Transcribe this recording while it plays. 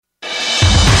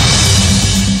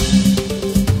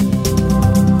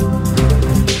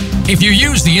If you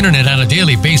use the internet on a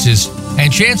daily basis,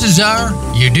 and chances are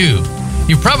you do,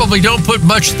 you probably don't put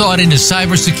much thought into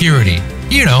cybersecurity.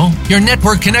 You know, your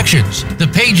network connections, the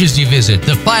pages you visit,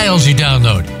 the files you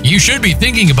download. You should be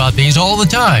thinking about these all the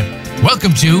time.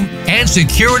 Welcome to And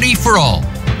Security for All.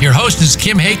 Your host is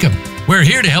Kim Hakem. We're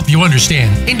here to help you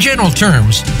understand, in general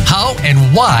terms, how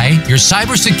and why your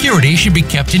cybersecurity should be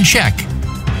kept in check.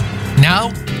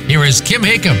 Now, here is Kim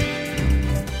Hakem.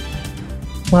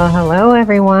 Well, hello,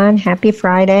 everyone. Happy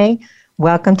Friday.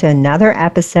 Welcome to another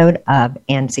episode of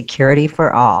And Security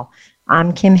for All.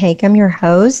 I'm Kim Hakem, your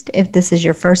host. If this is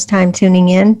your first time tuning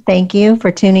in, thank you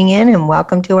for tuning in and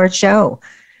welcome to our show.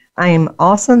 I am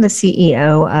also the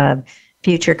CEO of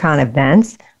FutureCon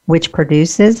Events, which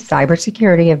produces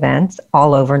cybersecurity events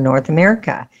all over North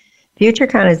America.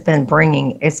 FutureCon has been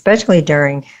bringing, especially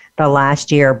during the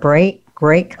last year, great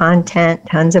content,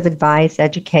 tons of advice,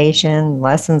 education,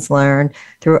 lessons learned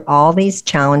through all these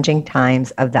challenging times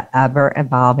of the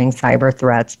ever-evolving cyber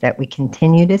threats that we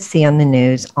continue to see on the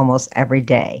news almost every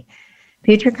day.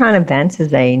 FutureCon Events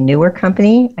is a newer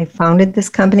company. I founded this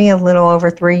company a little over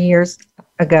 3 years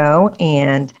ago,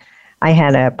 and I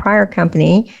had a prior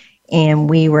company,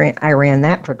 and I ran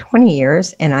that for 20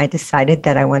 years, and I decided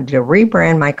that I wanted to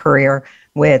rebrand my career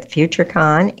with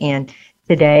FutureCon, and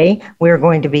today, we're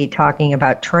going to be talking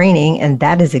about training, and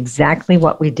that is exactly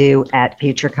what we do at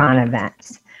FutureCon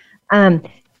Events.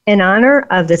 In honor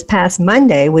of this past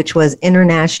Monday, which was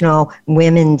International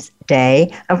Women's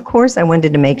Day, of course, I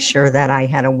wanted to make sure that I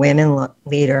had a women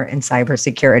leader in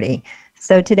cybersecurity.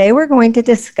 So today, we're going to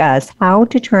discuss how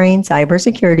to train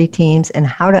cybersecurity teams and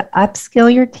how to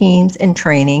upskill your teams in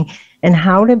training and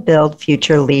how to build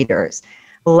future leaders.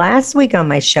 Last week on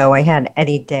my show, I had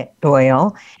Eddie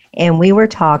Doyle, and we were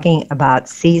talking about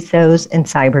CISOs and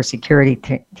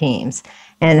cybersecurity teams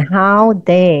and how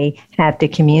they have to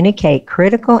communicate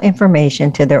critical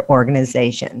information to their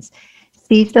organizations.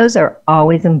 CISOs are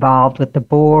always involved with the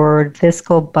board,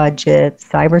 fiscal budgets,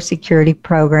 cybersecurity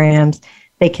programs.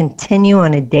 They continue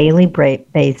on a daily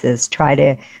basis.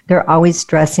 They're always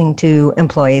stressing to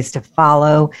employees to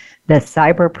follow the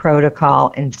cyber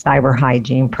protocol and cyber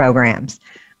hygiene programs.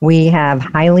 We have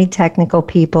highly technical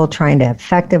people trying to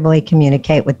effectively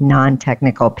communicate with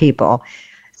non-technical people.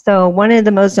 So one of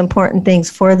the most important things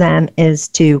for them is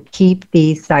to keep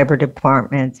these cyber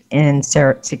departments in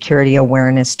security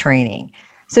awareness training.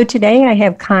 So today I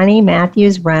have Connie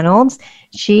Matthews Reynolds.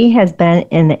 She has been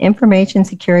in the information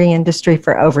security industry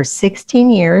for over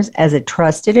 16 years as a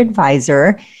trusted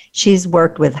advisor. She's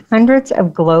worked with hundreds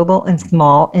of global and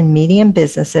small and medium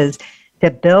businesses to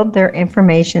build their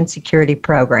information security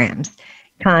programs.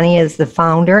 Connie is the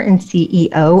founder and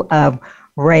CEO of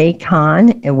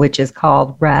Raycon, which is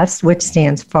called REST, which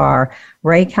stands for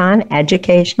Raycon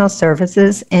Educational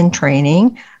Services and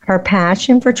Training. Her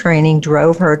passion for training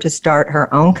drove her to start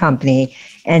her own company,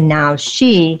 and now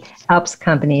she helps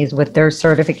companies with their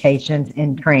certifications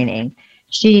in training.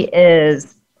 She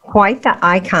is quite the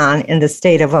icon in the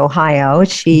state of Ohio.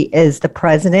 She is the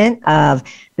president of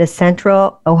the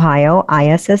Central Ohio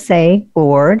ISSA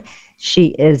board. She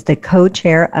is the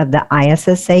co-chair of the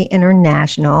ISSA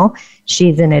International.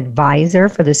 She's an advisor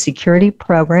for the security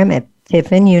program at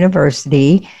Tiffin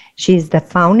University. She's the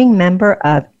founding member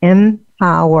of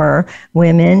Empower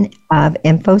Women of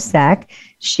InfoSec.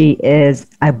 She is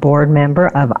a board member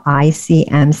of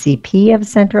ICMCP of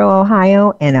Central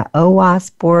Ohio and an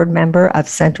OWASP board member of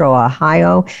Central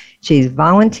Ohio. She's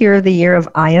Volunteer of the Year of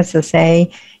ISSA,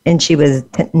 and she was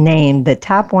named the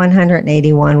top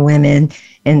 181 women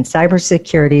in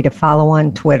cybersecurity to follow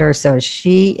on Twitter. So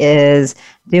she is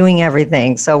doing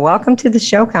everything. So welcome to the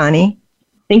show, Connie.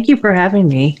 Thank you for having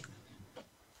me.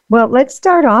 Well, let's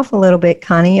start off a little bit,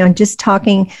 Connie, on just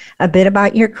talking a bit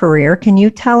about your career. Can you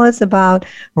tell us about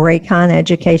Raycon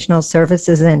Educational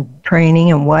Services and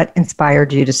Training and what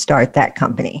inspired you to start that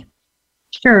company?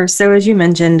 Sure. So as you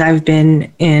mentioned, I've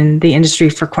been in the industry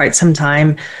for quite some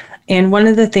time. And one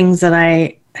of the things that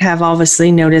I have obviously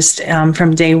noticed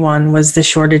from day one was the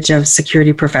shortage of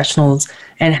security professionals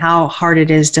and how hard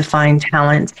it is to find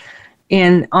talent.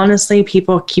 And honestly,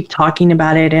 people keep talking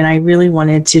about it, and I really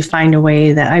wanted to find a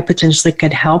way that I potentially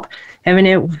could help, even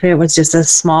if it was just a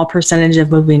small percentage of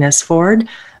moving us forward.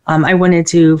 I wanted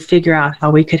to figure out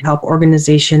how we could help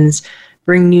organizations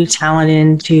bring new talent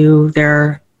into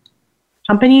their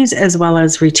companies, as well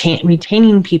as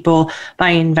retaining people by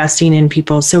investing in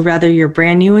people. So whether you're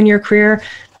brand new in your career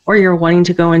or you're wanting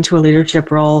to go into a leadership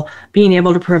role, being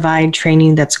able to provide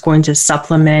training that's going to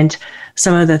supplement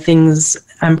some of the things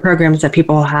and programs that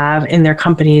people have in their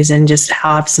companies and just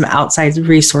have some outside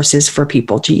resources for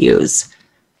people to use.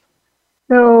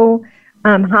 So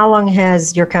How long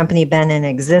has your company been in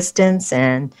existence?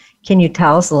 And can you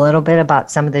tell us a little bit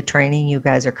about some of the training you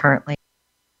guys are currently?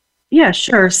 Yeah,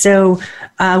 sure. So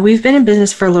we've been in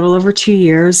business for a little over 2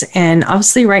 years. And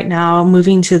obviously right now,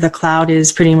 moving to the cloud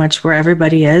is pretty much where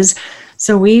everybody is.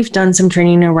 So we've done some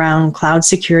training around cloud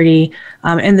security.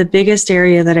 And the biggest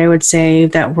area that I would say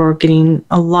that we're getting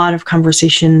a lot of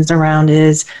conversations around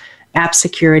is app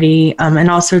security, and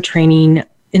also training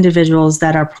individuals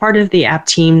that are part of the app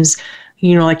teams,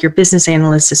 like your business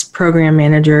analysts, program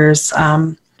managers,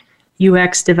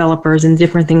 UX developers, and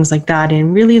different things like that,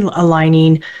 and really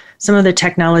aligning some of the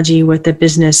technology with the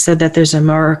business so that there's a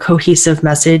more cohesive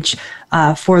message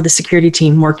for the security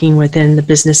team working within the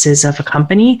businesses of a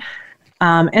company.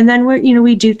 And then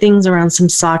we do things around some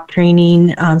SOC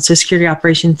training, so Security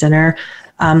Operations Center,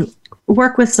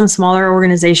 work with some smaller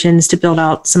organizations to build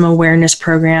out some awareness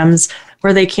programs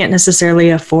where they can't necessarily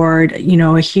afford,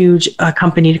 a huge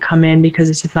company to come in because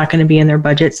it's just not going to be in their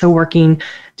budget. So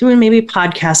doing maybe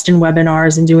podcast and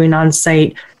webinars and doing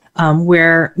on-site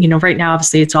where, right now,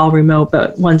 obviously it's all remote,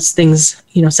 but once things,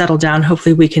 settle down,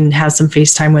 hopefully we can have some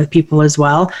FaceTime with people as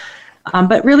well.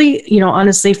 But really,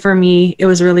 honestly, for me, it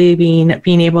was really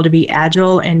being able to be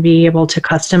agile and be able to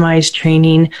customize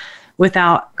training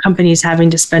without companies having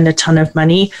to spend a ton of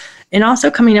money, and also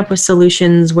coming up with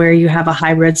solutions where you have a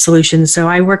hybrid solution. So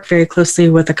I work very closely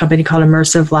with a company called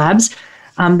Immersive Labs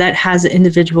that has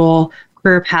individual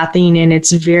career pathing, and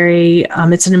it's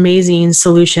it's an amazing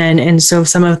solution. And so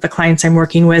some of the clients I'm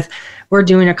working with, we're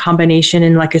doing a combination,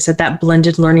 and like I said, that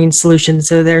blended learning solution.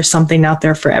 So there's something out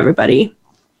there for everybody.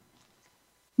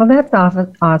 Well, that's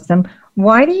awesome.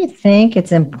 Why do you think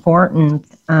it's important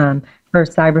for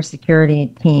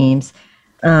cybersecurity teams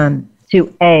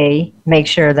to make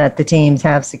sure that the teams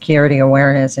have security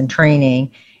awareness and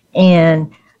training,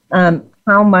 and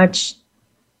how much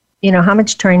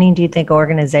training do you think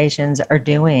organizations are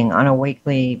doing on a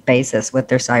weekly basis with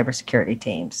their cybersecurity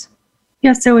teams?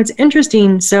 Yeah, so it's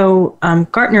interesting. So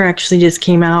Gartner actually just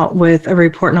came out with a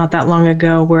report not that long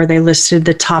ago where they listed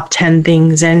the top 10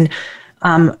 things, and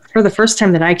for the first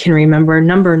time that I can remember,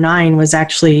 number 9 was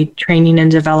actually training and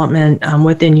development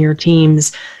within your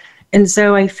teams. And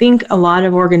so I think a lot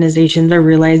of organizations are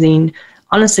realizing,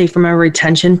 honestly, from a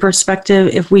retention perspective,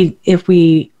 if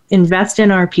we invest in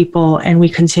our people and we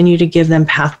continue to give them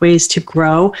pathways to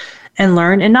grow and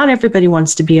learn, and not everybody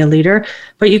wants to be a leader,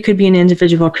 but you could be an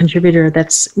individual contributor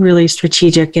that's really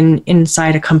strategic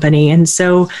inside a company. And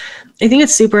so I think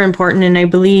it's super important, and I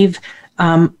believe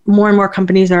more and more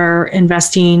companies are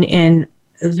investing in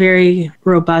very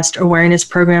robust awareness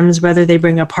programs, whether they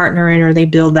bring a partner in or they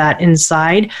build that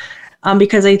inside.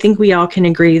 Because I think we all can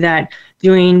agree that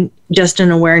doing just an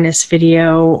awareness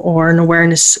video or an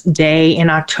awareness day in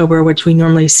October, which we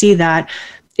normally see that,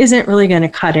 isn't really going to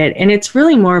cut it. And it's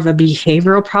really more of a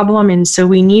behavioral problem. And so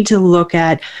we need to look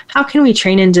at how can we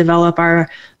train and develop our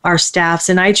staffs.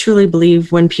 And I truly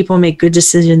believe when people make good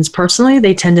decisions personally,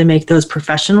 they tend to make those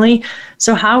professionally.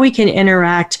 So how we can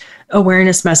interact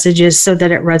awareness messages so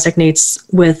that it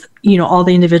resonates with, all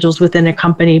the individuals within a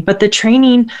company. But the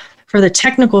training for the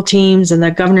technical teams and the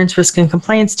governance, risk, and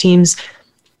compliance teams,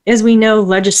 as we know,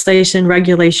 legislation,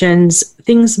 regulations,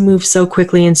 things move so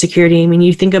quickly in security. I mean,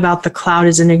 you think about the cloud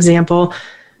as an example.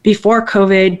 Before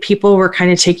COVID, people were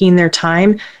kind of taking their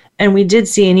time, and we did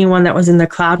see anyone that was in the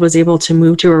cloud was able to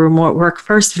move to a remote work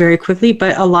first very quickly,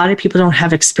 but a lot of people don't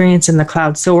have experience in the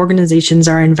cloud. So organizations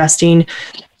are investing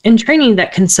in training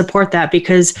that can support that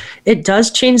because it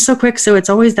does change so quick. So it's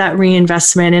always that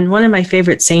reinvestment. And one of my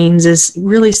favorite sayings is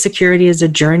really security is a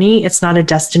journey. It's not a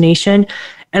destination.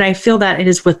 And I feel that it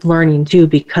is with learning too,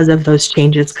 because of those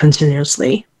changes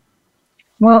continuously.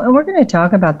 Well, and we're going to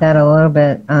talk about that a little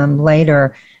bit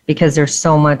later because there's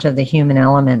so much of the human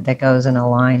element that goes in a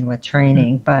line with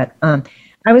training. But I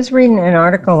was reading an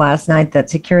article last night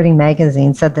that Security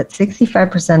Magazine said that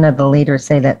 65% of the leaders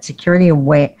say that security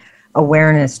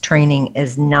awareness training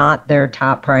is not their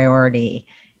top priority.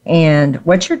 And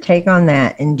what's your take on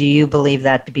that? And do you believe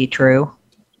that to be true?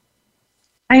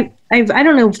 I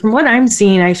don't know. From what I'm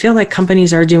seeing, I feel like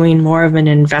companies are doing more of an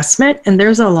investment. And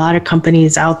there's a lot of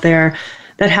companies out there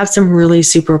that have some really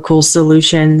super cool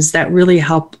solutions that really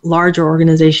help larger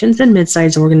organizations and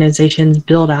mid-sized organizations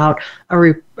build out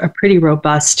a pretty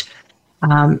robust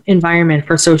environment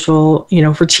for social,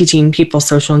 for teaching people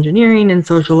social engineering and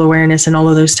social awareness and all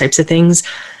of those types of things.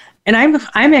 And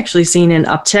I'm actually seeing an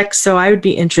uptick. So I would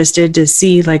be interested to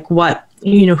see like what,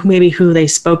 maybe who they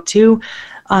spoke to.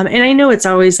 And I know it's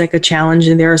always like a challenge,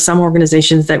 and there are some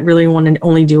organizations that really want to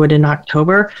only do it in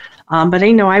October. But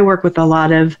I know I work with a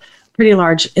lot of pretty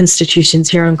large institutions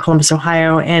here in Columbus,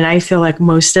 Ohio, and I feel like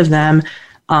most of them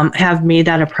have made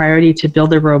that a priority to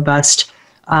build a robust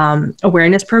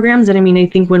awareness programs. And I mean, I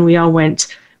think when we all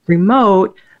went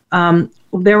remote,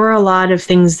 there were a lot of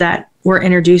things that were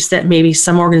introduced that maybe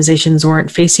some organizations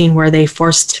weren't facing, where they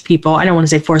forced people, I don't want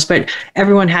to say forced, but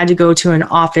everyone had to go to an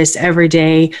office every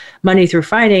day, Monday through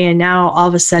Friday. And now all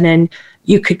of a sudden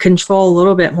you could control a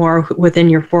little bit more within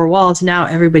your four walls. Now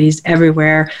everybody's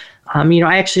everywhere.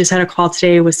 I actually just had a call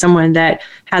today with someone that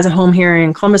has a home here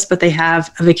in Columbus, but they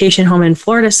have a vacation home in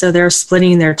Florida. So they're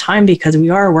splitting their time because we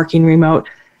are working remote.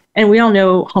 And we all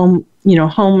know home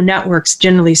networks,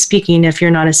 generally speaking, if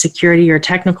you're not a security or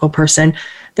technical person,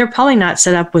 they're probably not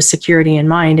set up with security in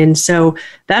mind. And so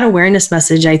that awareness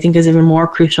message, I think, is even more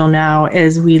crucial now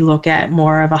as we look at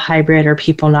more of a hybrid or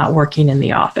people not working in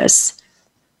the office.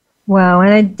 Well,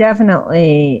 and I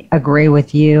definitely agree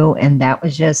with you. And that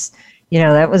was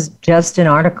just an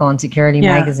article in Security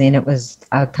Magazine. It was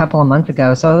a couple of months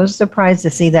ago. So I was surprised to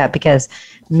see that, because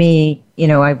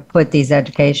I put these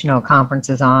educational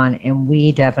conferences on, and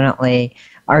we definitely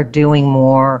are doing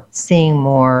more, seeing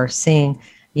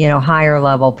higher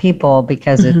level people,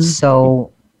 because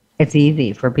it's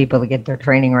easy for people to get their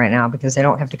training right now because they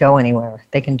don't have to go anywhere.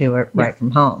 They can do it right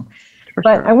from home.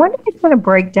 But I wanted to kind of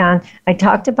break down, I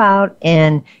talked about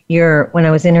when I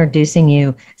was introducing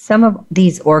you, some of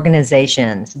these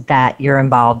organizations that you're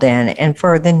involved in. And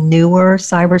for the newer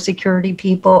cybersecurity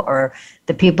people, or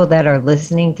the people that are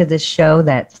listening to this show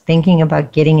that's thinking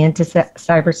about getting into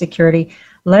cybersecurity,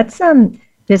 let's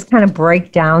just kind of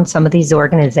break down some of these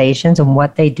organizations and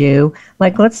what they do.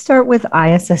 Like, let's start with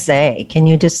ISSA. Can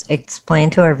you just explain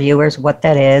to our viewers what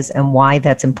that is and why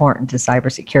that's important to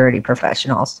cybersecurity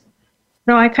professionals?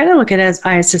 No, I kind of look at it as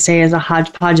ISSA as a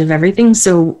hodgepodge of everything.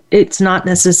 So it's not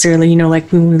necessarily,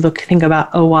 like when we think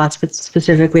about OWASP, but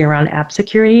specifically around app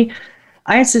security.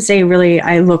 ISSA, really,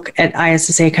 I look at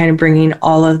ISSA kind of bringing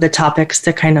all of the topics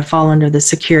that kind of fall under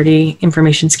the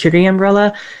information security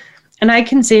umbrella. And I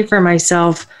can say for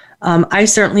myself, I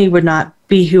certainly would not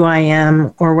be who I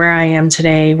am or where I am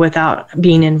today without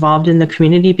being involved in the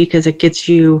community, because it gets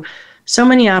you so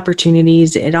many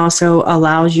opportunities. It also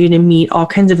allows you to meet all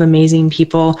kinds of amazing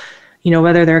people,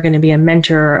 whether they're going to be a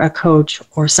mentor, a coach,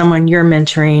 or someone you're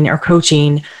mentoring or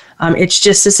coaching. It's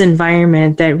just this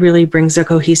environment that really brings the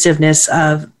cohesiveness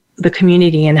of the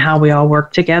community and how we all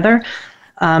work together.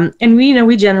 And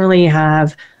we generally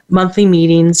have monthly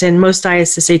meetings, and most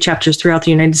ISSA chapters throughout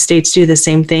the United States do the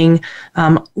same thing.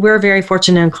 We're very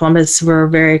fortunate in Columbus. We're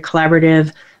very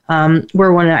collaborative.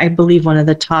 We're one of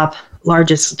the top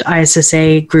largest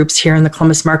ISSA groups here in the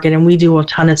Columbus market, and we do a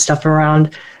ton of stuff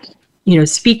around,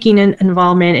 speaking and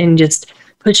involvement, and just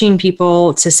pushing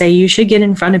people to say, you should get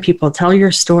in front of people, tell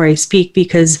your story, speak,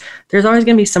 because there's always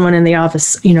going to be someone in the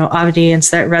office,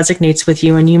 audience that resonates with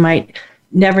you, and you might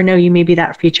never know, you may be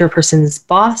that future person's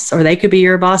boss, or they could be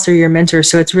your boss or your mentor.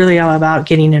 So it's really all about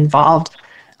getting involved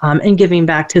and giving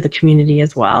back to the community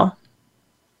as well.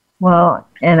 Well,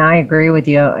 and I agree with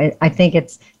you. I think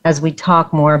it's, as we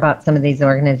talk more about some of these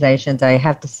organizations, I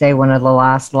have to say one of the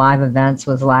last live events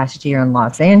was last year in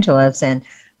Los Angeles, and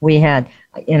we had,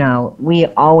 we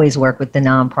always work with the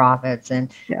nonprofits,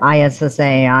 and ISSA,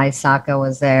 ISACA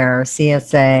was there,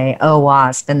 CSA,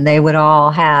 OWASP, and they would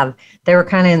all they were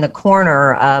kind of in the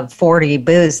corner of 40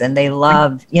 booths, and they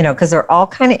loved, because they're all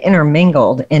kind of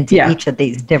intermingled into each of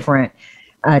these different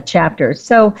chapters.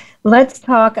 So let's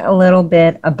talk a little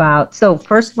bit about, so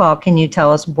first of all, can you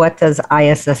tell us, what does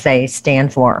ISSA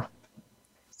stand for?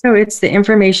 So it's the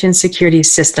Information Security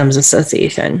Systems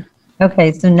Association.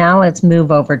 Okay, so now let's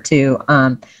move over to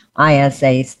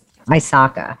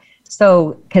ISACA.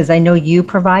 So, because I know you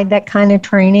provide that kind of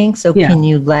training, so can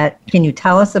you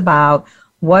tell us about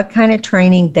what kind of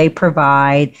training they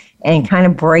provide, and kind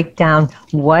of break down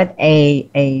what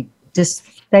just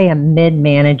say a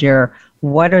mid-manager,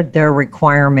 what are their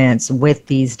requirements with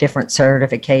these different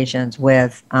certifications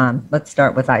with, let's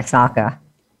start with ISACA.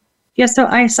 Yeah, so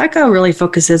ISACA really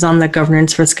focuses on the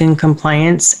governance, risk, and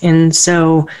compliance. And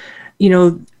so,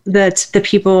 that the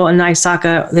people in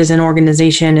ISACA, there's an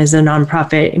organization, is a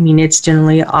nonprofit. I mean, it's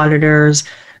generally auditors,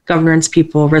 governance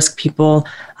people, risk people.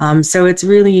 So it's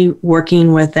really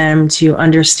working with them to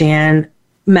understand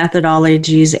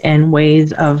methodologies and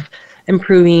ways of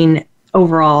improving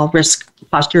overall risk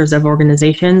postures of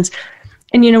organizations.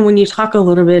 And, when you talk a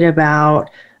little bit about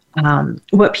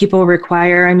what people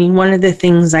require, I mean, one of the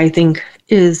things I think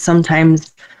is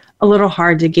sometimes a little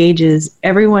hard to gauge is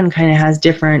everyone kind of has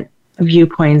different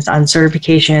viewpoints on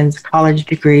certifications, college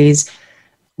degrees,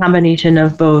 combination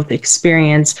of both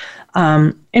experience.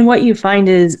 And what you find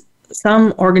is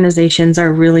some organizations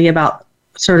are really about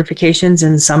certifications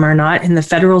and some are not. In the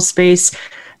federal space,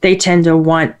 they tend to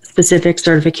want specific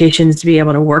certifications to be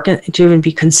able to work in, to even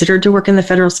be considered to work in the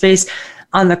federal space.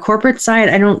 On the corporate side,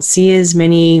 I don't see as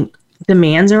many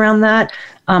demands around that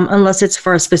unless it's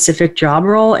for a specific job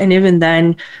role. And even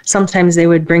then, sometimes they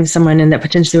would bring someone in that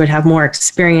potentially would have more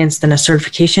experience than a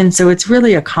certification. So it's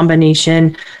really a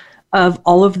combination of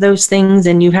all of those things.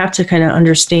 And you have to kind of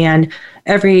understand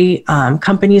every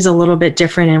company is a little bit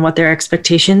different in what their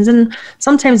expectations. And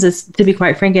sometimes it's, to be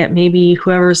quite frank, it maybe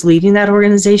whoever's leading that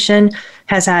organization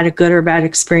has had a good or bad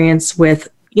experience with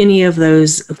any of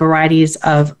those varieties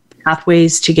of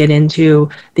pathways to get into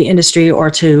the industry or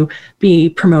to be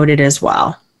promoted as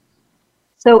well.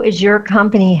 So is your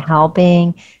company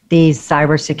helping these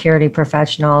cybersecurity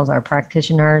professionals or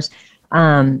practitioners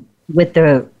with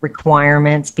the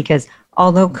requirements? Because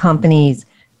although companies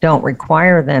don't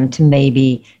require them to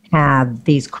maybe have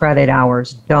these credit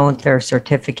hours, don't their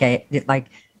certificate, like,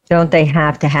 don't they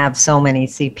have to have so many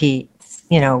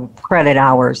credit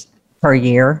hours per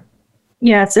year?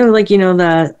 Yeah, so like,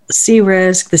 the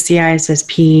CRISC, the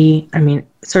CISSP,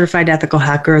 Certified Ethical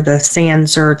Hacker, the SAN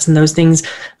certs and those things,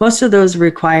 most of those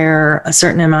require a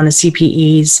certain amount of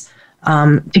CPEs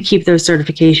to keep those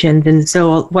certifications. And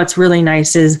so what's really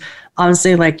nice is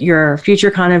honestly like your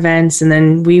FutureCon events, and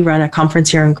then we run a conference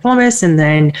here in Columbus, and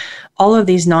then all of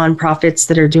these nonprofits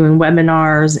that are doing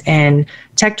webinars and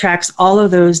tech tracks, all of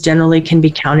those generally can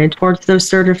be counted towards those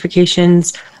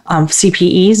certifications.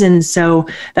 CPEs. And so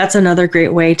that's another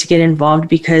great way to get involved,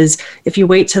 because if you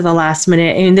wait to the last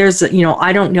minute, and there's,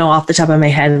 I don't know off the top of my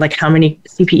head, like how many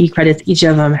CPE credits each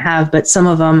of them have, but some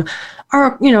of them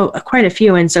are, quite a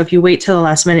few. And so if you wait till the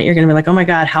last minute, you're going to be like, oh my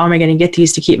God, how am I going to get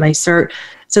these to keep my cert?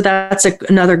 So that's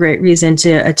another great reason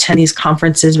to attend these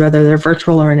conferences, whether they're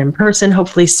virtual or in person,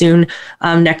 hopefully soon,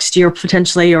 next year,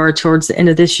 potentially, or towards the end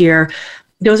of this year.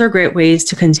 Those are great ways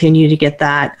to continue to get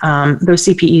that, those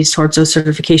CPEs towards those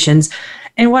certifications.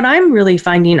 And what I'm really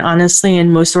finding, honestly,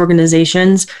 in most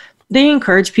organizations, they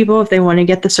encourage people if they want to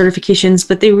get the certifications,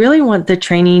 but they really want the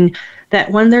training that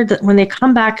when they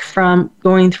come back from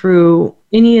going through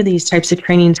any of these types of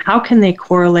trainings, how can they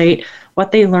correlate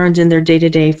what they learned in their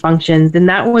day-to-day functions? And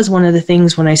that was one of the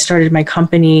things when I started my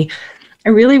company. I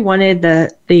really wanted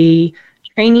the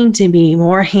training to be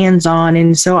more hands-on.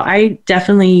 And so I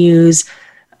definitely use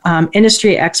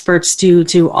industry experts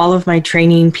to all of my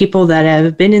training, people that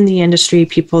have been in the industry,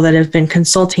 people that have been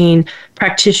consulting,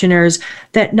 practitioners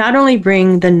that not only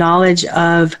bring the knowledge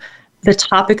of the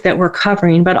topic that we're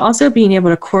covering, but also being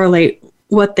able to correlate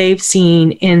what they've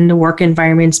seen in the work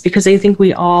environments, because I think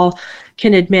we all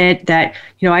can admit that,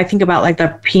 I think about like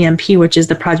the PMP, which is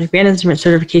the project management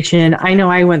certification. I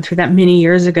know I went through that many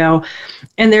years ago,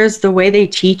 and there's the way they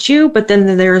teach you, but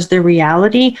then there's the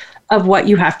reality of what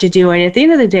you have to do. And at the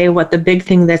end of the day, what the big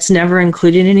thing that's never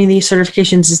included in any of these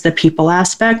certifications is the people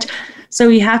aspect. So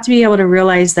you have to be able to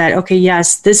realize that, okay,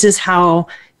 yes, this is how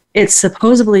it's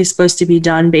supposedly supposed to be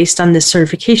done based on this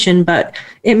certification, but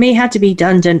it may have to be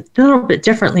done a little bit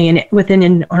differently within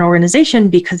an organization,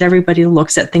 because everybody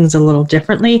looks at things a little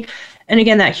differently. And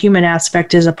again, that human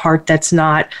aspect is a part that's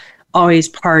not always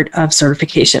part of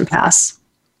certification paths.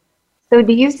 So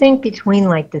do you think between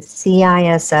like the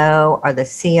CISO or the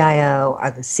CIO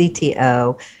or the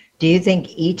CTO, do you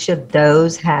think each of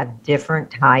those have different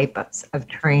types of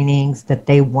trainings that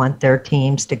they want their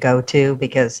teams to go to,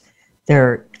 because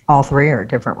they're all three are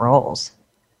different roles?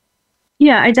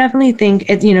 Yeah, I definitely think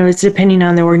it's depending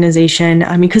on the organization.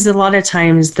 Because a lot of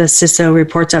times the CISO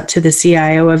reports up to the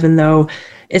CIO, even though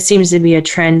it seems to be a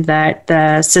trend that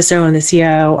the CISO and the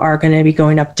CIO are going to be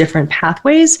going up different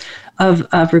pathways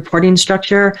of reporting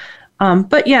structure.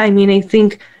 But yeah, I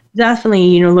think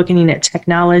definitely, looking at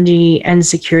technology and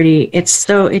security,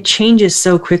 it changes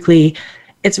so quickly.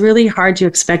 It's really hard to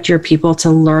expect your people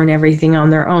to learn everything on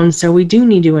their own. So we do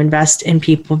need to invest in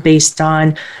people based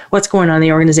on what's going on in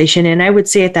the organization. And I would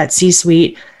say at that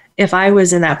C-suite, if I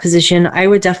was in that position, I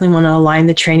would definitely want to align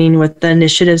the training with the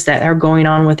initiatives that are going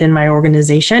on within my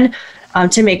organization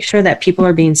to make sure that people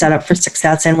are being set up for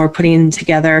success, and we're putting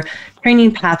together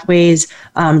training pathways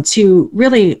to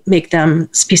really make them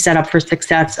be set up for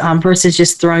success versus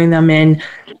just throwing them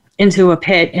into a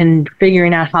pit and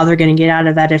figuring out how they're going to get out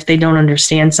of that if they don't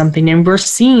understand something. And we're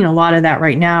seeing a lot of that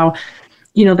right now.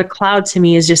 The cloud to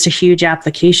me is just a huge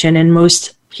application, and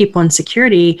most people in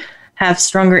security have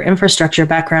stronger infrastructure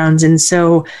backgrounds. And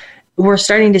so we're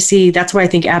starting to see, that's why I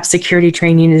think app security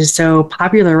training is so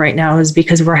popular right now, is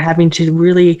because we're having to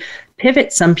really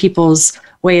pivot some people's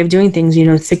way of doing things.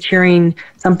 Securing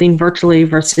something virtually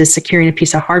versus securing a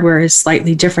piece of hardware is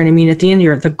slightly different. I mean, at the end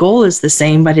of the goal is the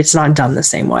same, but it's not done the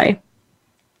same way.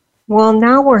 Well,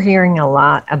 now we're hearing a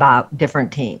lot about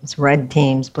different teams, red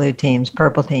teams, blue teams,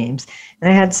 purple teams. And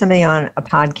I had somebody on a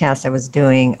podcast I was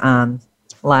doing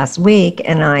last week,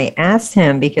 and I asked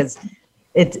him, because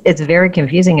it's very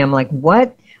confusing. I'm like,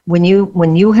 what? When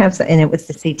you have, and it was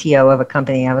the CTO of a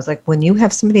company, I was like, when you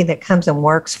have somebody that comes and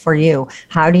works for you,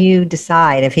 how do you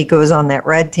decide if he goes on that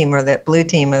red team or that blue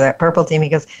team or that purple team?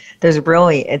 Because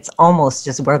it's almost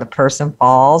just where the person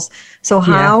falls. So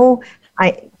how...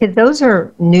 those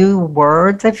are new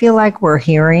words I feel like we're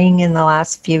hearing in the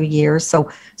last few years.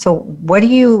 So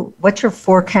what's your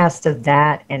forecast of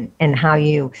that and how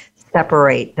you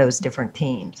separate those different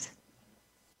teams?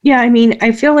 Yeah, I mean,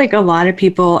 I feel like a lot of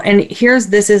people, and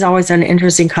this is always an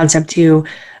interesting concept too.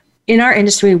 In our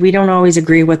industry, we don't always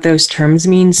agree what those terms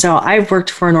mean. So I've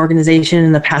worked for an organization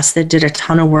in the past that did a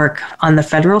ton of work on the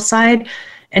federal side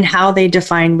and how they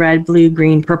define red, blue,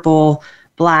 green, purple,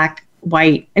 black,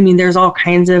 white. I mean, there's all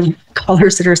kinds of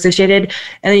colors that are associated.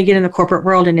 And then you get in the corporate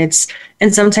world and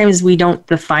sometimes we don't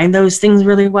define those things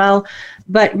really well.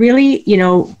 But really,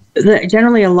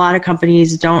 generally a lot of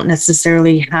companies don't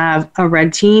necessarily have a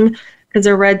red team, because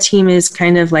a red team is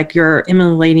kind of like you're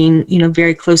emulating,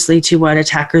 very closely to what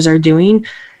attackers are doing.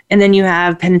 And then you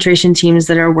have penetration teams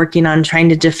that are working on trying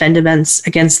to defend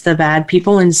against the bad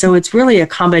people. And so it's really a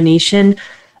combination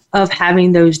of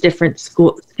having those different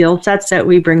skill sets that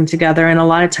we bring together. And a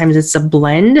lot of times it's a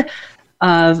blend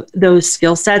of those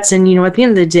skill sets. And, at the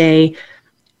end of the day,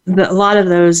 a lot of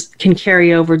those can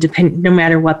carry over no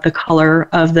matter what the color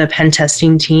of the pen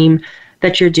testing team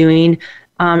that you're doing.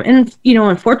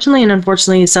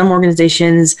 Unfortunately, some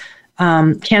organizations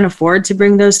can't afford to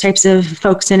bring those types of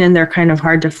folks in, and they're kind of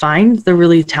hard to find, the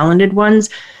really talented ones.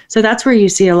 So that's where you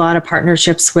see a lot of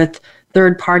partnerships with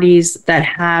third parties that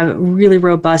have really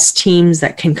robust teams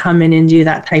that can come in and do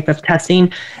that type of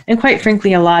testing. And quite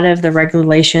frankly, a lot of the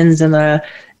regulations and the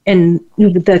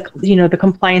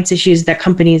compliance issues that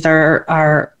companies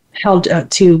are held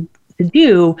to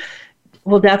do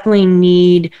will definitely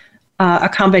need a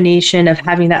combination of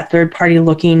having that third party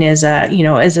looking as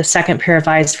a second pair of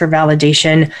eyes for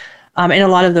validation. And a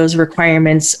lot of those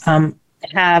requirements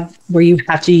have where you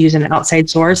have to use an outside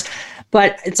source.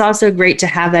 But it's also great to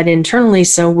have that internally.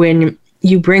 So when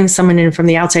you bring someone in from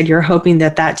the outside, you're hoping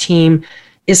that team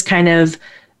is kind of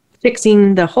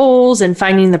fixing the holes and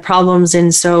finding the problems.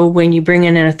 And so when you bring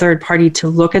in a third party to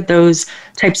look at those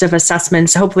types of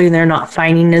assessments, hopefully they're not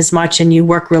finding as much, and you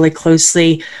work really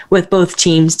closely with both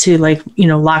teams to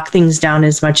lock things down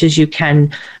as much as you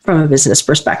can from a business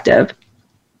perspective.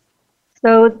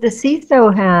 So the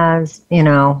CISO has,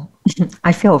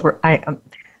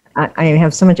 I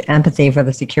have so much empathy for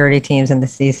the security teams and the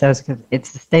CISOs,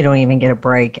 because they don't even get a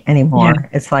break anymore. Yeah.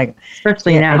 It's like,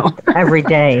 especially now, every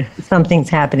day something's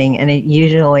happening, and it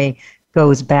usually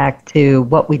goes back to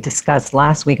what we discussed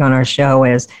last week on our show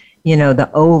is, the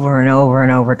over and over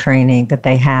and over training that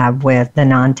they have with the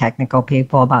non-technical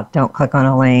people about don't click on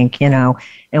a link,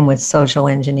 and with social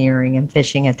engineering and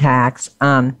phishing attacks.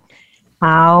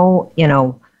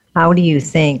 How do you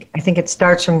think? I think it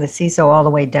starts from the CISO all the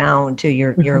way down to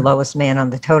your lowest man on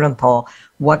the totem pole.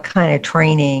 What kind of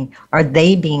training are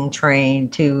they being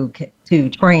trained to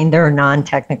train their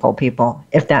non-technical people,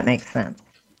 if that makes sense?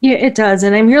 Yeah, it does.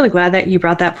 And I'm really glad that you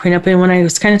brought that point up. And when I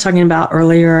was kind of talking about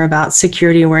earlier about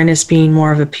security awareness being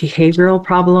more of a behavioral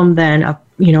problem than a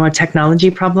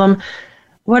technology problem,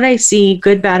 what I see,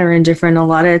 good, bad, or indifferent, a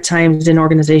lot of times in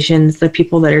organizations, the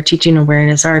people that are teaching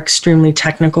awareness are extremely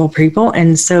technical people.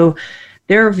 And so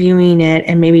they're viewing it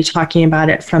and maybe talking about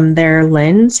it from their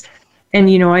lens. And,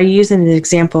 I use an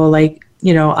example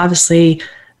obviously,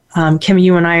 Kim,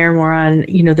 you and I are more on,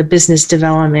 the business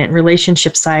development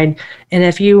relationship side. And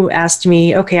if you asked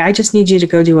me, okay, I just need you to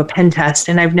go do a pen test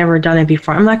and I've never done it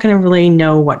before, I'm not going to really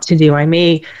know what to do. I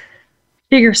may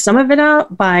figure some of it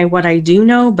out by what I do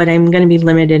know, but I'm going to be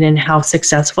limited in how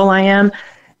successful I am.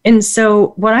 And so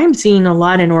what I'm seeing a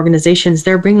lot in organizations,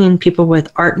 they're bringing people with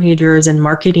art majors and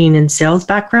marketing and sales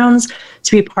backgrounds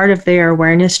to be part of their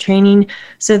awareness training,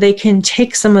 so they can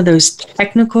take some of those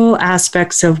technical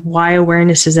aspects of why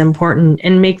awareness is important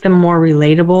and make them more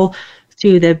relatable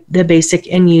to the basic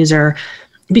end user.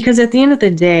 Because at the end of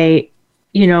the day,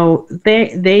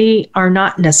 they are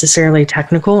not necessarily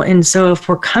technical. And so if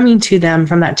we're coming to them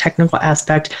from that technical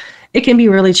aspect, it can be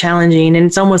really challenging. And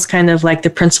it's almost kind of like the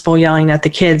principal yelling at the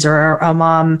kids, or a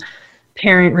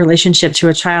mom-parent relationship to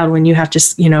a child when you have to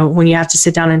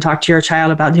sit down and talk to your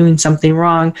child about doing something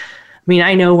wrong. mean,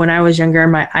 I know when I was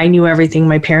younger, I knew everything,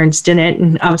 my parents didn't.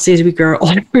 And obviously as we grow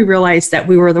older, we realized that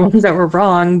we were the ones that were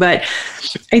wrong. But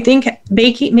I think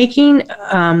making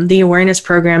the awareness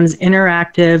programs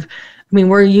interactive.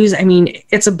 I mean,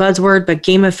 it's a buzzword, but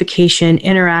gamification,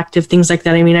 interactive, things like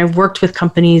that. I mean, I've worked with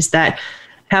companies that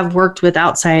have worked with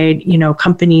outside,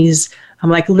 companies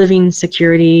like Living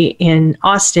Security in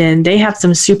Austin. They have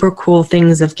some super cool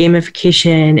things of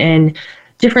gamification and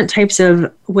different types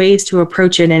of ways to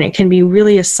approach it. And it can be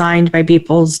really assigned by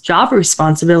people's job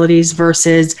responsibilities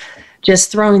versus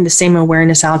just throwing the same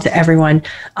awareness out to everyone.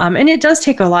 And it does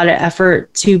take a lot of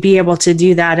effort to be able to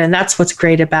do that. And that's what's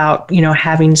great about,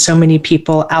 having so many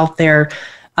people out there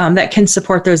that can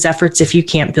support those efforts if you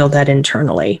can't build that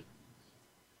internally.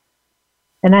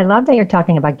 And I love that you're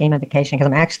talking about gamification, because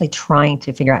I'm actually trying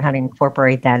to figure out how to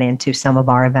incorporate that into some of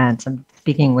our events. I'm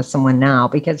speaking with someone now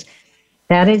because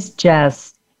that is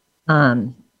just,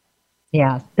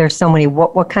 there's so many.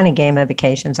 What kind of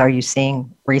gamifications are you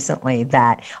seeing recently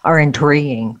that are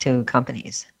intriguing to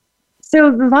companies? So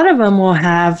a lot of them will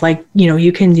have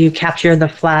you can do capture the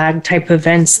flag type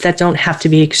events that don't have to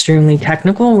be extremely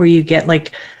technical, where you get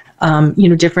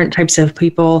different types of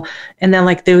people. And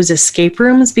then those escape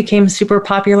rooms became super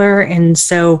popular. And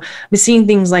so I'm seeing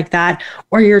things like that,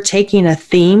 or you're taking a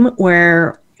theme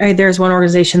where there's one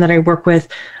organization that I work with.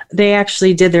 They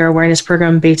actually did their awareness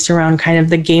program based around kind of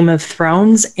the Game of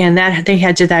Thrones. And that they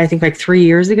did that, I think 3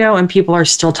 years ago, and people are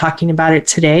still talking about it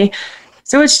today.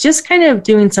 So it's just kind of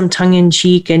doing some tongue in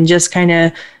cheek and just kind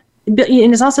of, and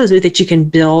it's also that you can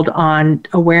build on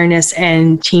awareness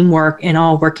and teamwork and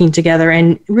all working together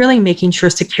and really making sure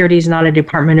security is not a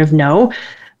department of no.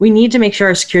 We need to make sure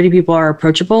our security people are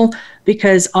approachable,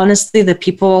 because honestly, the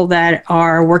people that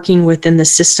are working within the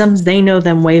systems, they know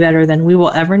them way better than we will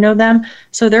ever know them.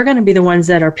 So they're going to be the ones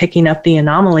that are picking up the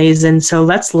anomalies. And so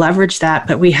let's leverage that,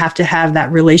 but we have to have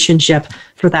that relationship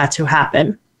for that to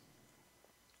happen.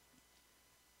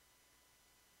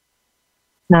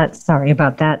 Sorry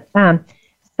about that.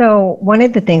 So one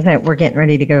of the things that we're getting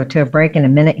ready to go to a break in a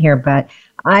minute here, but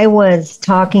I was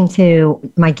talking to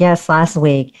my guest last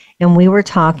week, and we were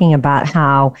talking about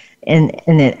how, and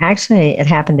it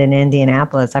happened in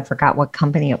Indianapolis. I forgot what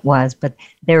company it was, but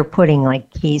they were putting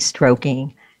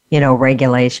keystroking,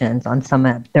 regulations on some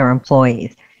of their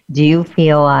employees. Do you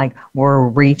feel like we're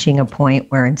reaching a point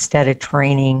where instead of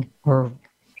training, we're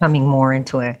coming more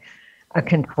into a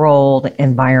controlled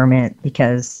environment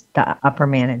because the upper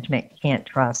management can't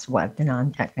trust what the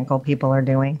non-technical people are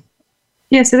doing?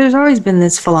 Yeah, so there's always been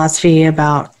this philosophy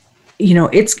about,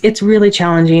 it's really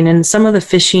challenging, and some of the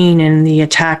phishing and the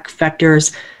attack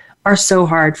vectors are so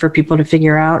hard for people to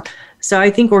figure out. So I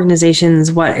think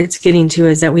organizations, what it's getting to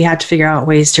is that we have to figure out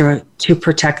ways to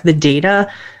protect the data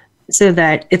so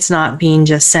that it's not being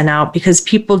just sent out, because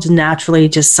people naturally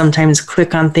just sometimes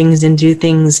click on things and do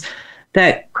things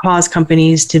that cause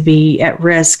companies to be at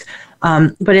risk.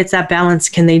 But it's that balance.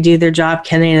 Can they do their job?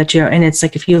 Can they, and it's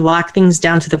if you lock things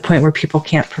down to the point where people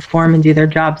can't perform and do their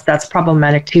jobs, that's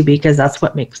problematic too, because that's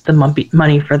what makes the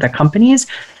money for the companies.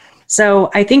 So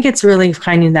I think it's really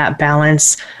finding that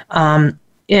balance and,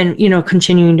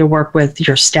 continuing to work with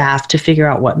your staff to figure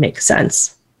out what makes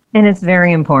sense. And it's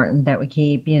very important that we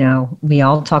keep, we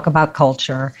all talk about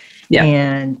culture. Yeah.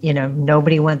 And,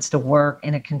 nobody wants to work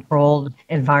in a controlled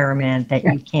environment that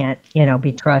you can't,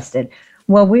 be trusted.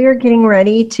 Well, we are getting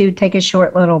ready to take a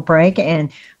short little break, and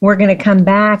we're going to come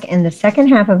back. In the second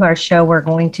half of our show, we're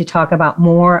going to talk about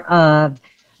more of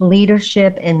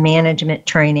leadership and management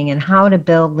training and how to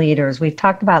build leaders. We've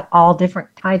talked about all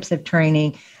different types of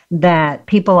training that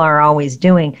people are always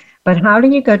doing, but how do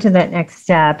you go to that next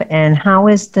step, and how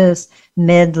is this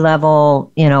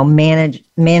mid-level,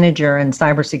 manager in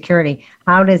cybersecurity,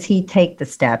 how does he take the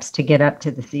steps to get up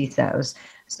to the CISOs?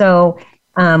 So,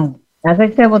 as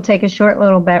I said, we'll take a short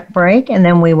little break, and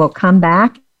then we will come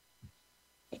back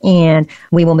and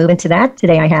we will move into that.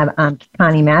 Today I have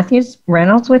Connie Matthews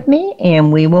Reynolds with me,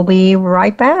 and we will be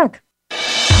right back.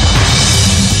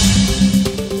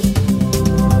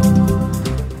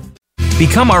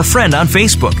 Become our friend on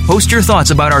Facebook. Post your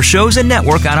thoughts about our shows and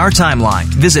network on our timeline.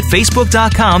 Visit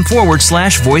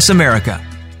Facebook.com/Voice America.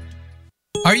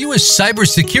 Are you a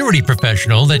cybersecurity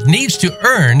professional that needs to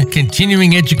earn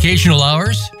continuing educational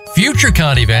hours?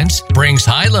 FutureCon Events brings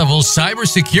high-level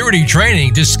cybersecurity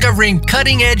training discovering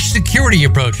cutting-edge security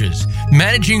approaches,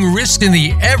 managing risk in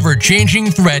the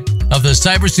ever-changing threat of the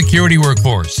cybersecurity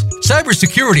workforce.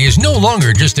 Cybersecurity is no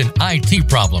longer just an IT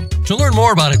problem. To learn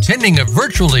more about attending a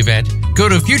virtual event, go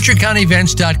to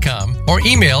futureconevents.com or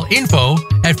email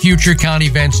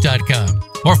info@futureconevents.com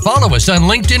or follow us on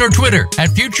LinkedIn or Twitter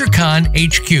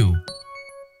 @FutureConHQ.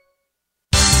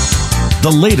 The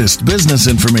latest business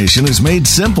information is made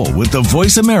simple with the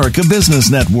Voice America Business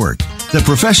Network. The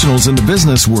professionals in the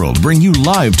business world bring you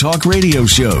live talk radio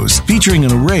shows featuring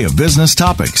an array of business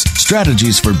topics,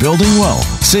 strategies for building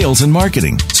wealth, sales and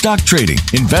marketing, stock trading,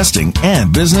 investing,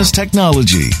 and business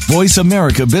technology. Voice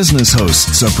America Business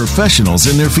hosts are professionals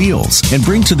in their fields and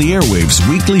bring to the airwaves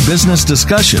weekly business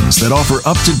discussions that offer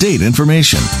up-to-date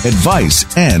information, advice,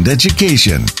 and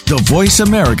education. The Voice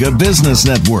America Business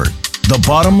Network. The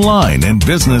bottom line in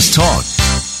business talk.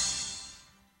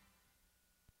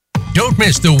 Don't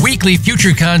miss the weekly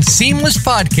FutureCon Seamless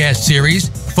podcast series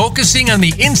focusing on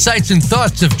the insights and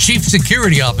thoughts of chief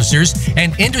security officers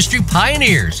and industry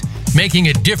pioneers making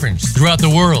a difference throughout the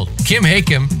world. Kim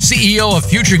Hakim, CEO of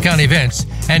FutureCon Events,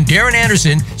 and Darren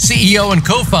Anderson, CEO and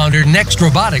co-founder Next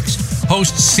Robotics,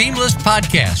 host Seamless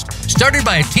Podcast, started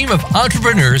by a team of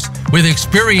entrepreneurs with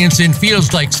experience in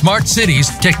fields like smart cities,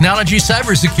 technology,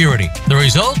 cybersecurity. The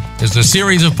result is a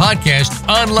series of podcasts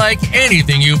unlike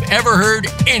anything you've ever heard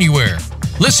anywhere.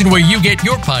 Listen where you get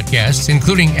your podcasts,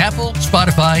 including Apple,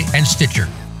 Spotify, and Stitcher.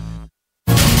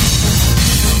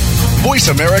 Voice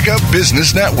America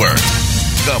Business Network,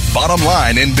 the bottom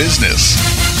line in business.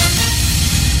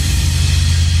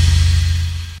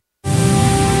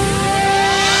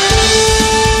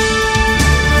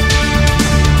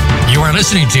 You are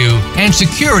listening to And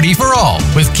Security for All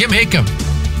with Kim Hakim.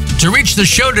 To reach the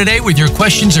show today with your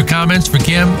questions or comments for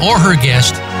Kim or her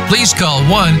guest, please call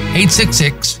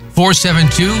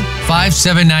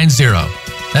 1-866-472-5790.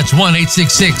 That's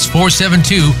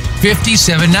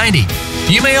 1-866-472-5790.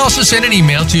 You may also send an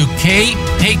email to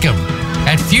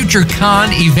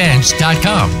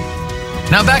khakim@futureconevents.com.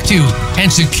 Now back to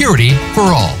And Security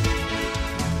for All.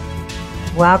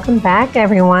 Welcome back,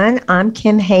 everyone. I'm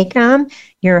Kim Hakim,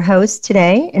 your host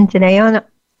today. And today on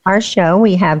our show,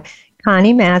 we have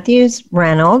Connie Matthews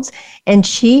Reynolds, and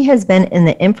she has been in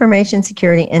the information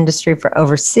security industry for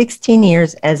over 16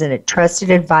 years as a trusted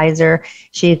advisor.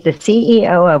 She is the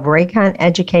CEO of Raycon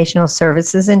Educational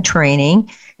Services and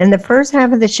Training. In the first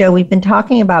half of the show, we've been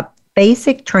talking about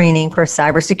basic training for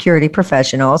cybersecurity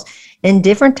professionals and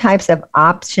different types of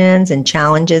options and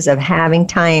challenges of having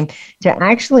time to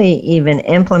actually even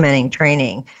implementing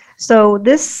training. So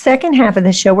this second half of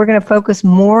the show, we're going to focus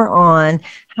more on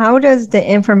how does the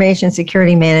information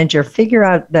security manager figure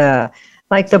out the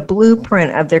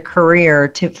blueprint of their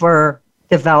career for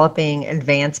developing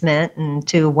advancement and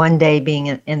to one day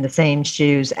being in the same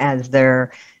shoes as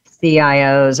their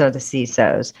CIOs or the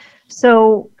CISOs.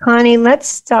 So, Connie, let's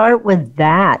start with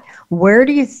that. Where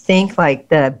do you think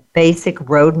the basic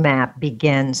roadmap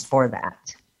begins for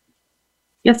that?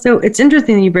 Yeah, so it's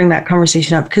interesting that you bring that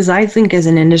conversation up because I think as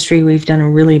an industry, we've done a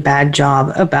really bad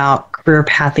job about career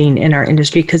pathing in our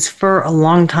industry because for a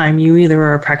long time, you either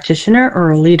are a practitioner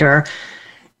or a leader.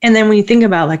 And then when you think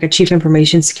about a chief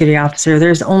information security officer,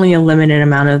 there's only a limited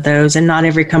amount of those and not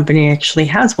every company actually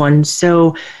has one.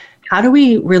 So how do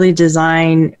we really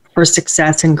design for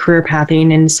success in career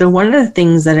pathing? And so one of the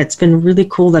things that it's been really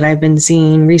cool that I've been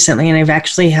seeing recently, and I've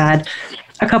actually had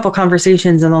a couple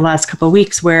conversations in the last couple of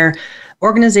weeks where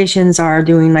organizations are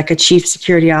doing a chief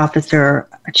security officer,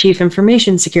 a chief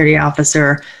information security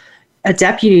officer, a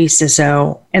deputy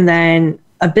CISO, and then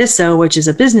a BISO, which is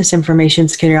a business information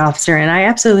security officer. And I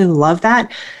absolutely love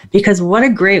that because what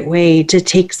a great way to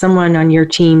take someone on your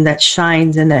team that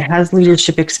shines and that has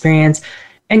leadership experience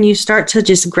and you start to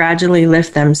just gradually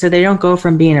lift them so they don't go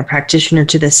from being a practitioner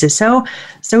to the CISO.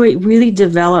 So it really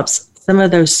develops some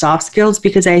of those soft skills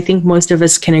because I think most of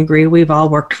us can agree we've all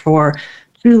worked for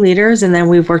true leaders, and then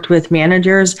we've worked with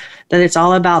managers that it's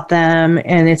all about them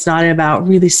and it's not about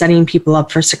really setting people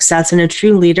up for success. And a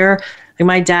true leader,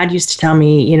 my dad used to tell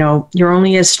me, you're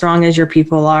only as strong as your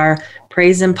people are.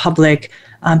 Praise in public,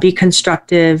 be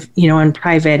constructive, in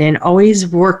private, and always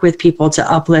work with people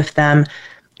to uplift them.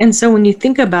 And so when you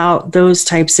think about those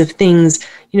types of things,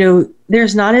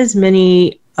 there's not as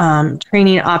many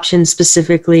training options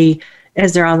specifically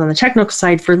as there are on the technical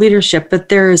side for leadership, but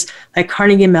there's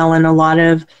Carnegie Mellon, a lot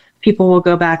of people will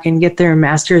go back and get their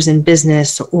master's in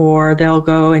business, or they'll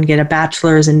go and get a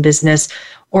bachelor's in business,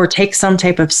 or take some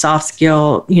type of soft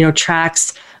skill,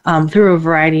 tracks through a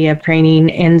variety of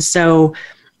training. And so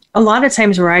a lot of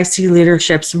times where I see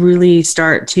leaderships really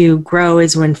start to grow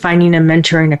is when finding a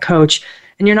mentor and a coach.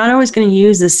 And you're not always going to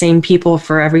use the same people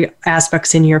for every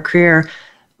aspects in your career.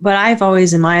 But I've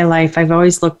always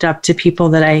looked up to people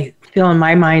that I feel in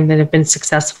my mind that have been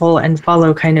successful and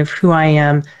follow kind of who I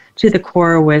am to the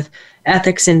core with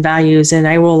ethics and values. And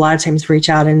I will a lot of times reach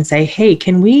out and say, hey,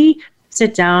 can we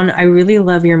sit down? I really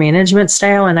love your management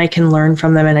style and I can learn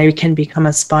from them and I can become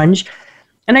a sponge.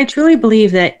 And I truly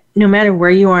believe that no matter where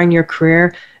you are in your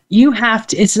career, you have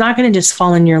to, it's not going to just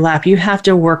fall in your lap. You have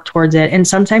to work towards it. And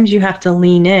sometimes you have to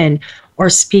lean in or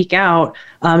speak out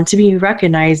to be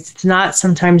recognized. It's not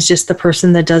sometimes just the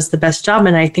person that does the best job.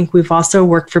 And I think we've also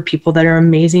worked for people that are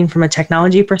amazing from a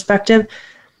technology perspective,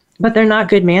 but they're not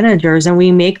good managers. And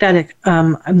we make that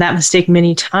mistake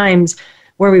many times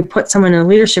where we put someone in a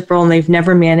leadership role and they've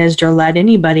never managed or led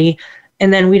anybody.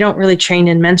 And then we don't really train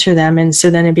and mentor them. And so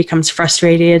then it becomes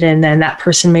frustrated, and then that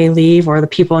person may leave or the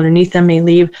people underneath them may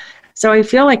leave. So I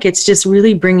feel like it's just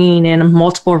really bringing in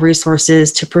multiple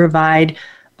resources to provide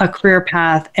a career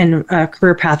path and a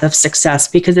career path of success,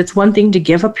 because it's one thing to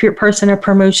give a person a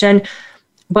promotion,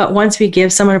 but once we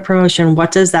give someone a promotion,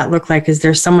 what does that look like? Is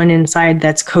there someone inside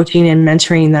that's coaching and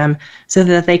mentoring them so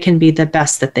that they can be the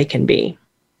best that they can be?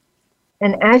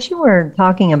 And as you were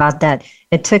talking about that,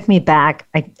 it took me back.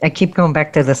 I keep going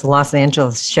back to this Los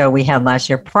Angeles show we had last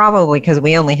year, probably because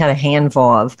we only had a handful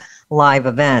of live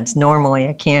events. Normally,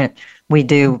 we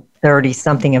do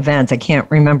 30-something events. I can't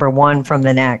remember one from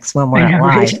the next when we're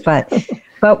live.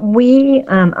 But we,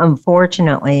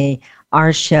 unfortunately,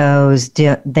 our shows,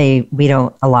 we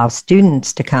don't allow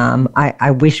students to come.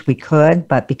 I wish we could,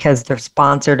 but because they're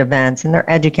sponsored events and they're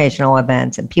educational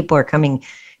events and people are coming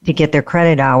to get their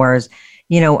credit hours,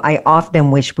 I often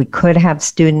wish we could have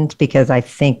students because I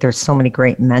think there's so many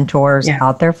great mentors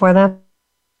out there for them.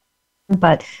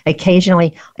 But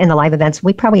occasionally in the live events,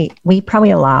 we probably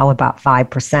allow about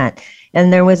 5%.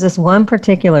 And there was this one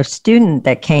particular student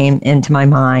that came into my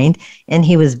mind, and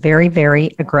he was very,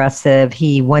 very aggressive.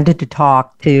 He wanted to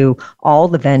talk to all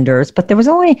the vendors, but there was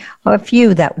only a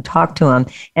few that would talk to him.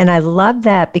 And I love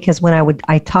that because when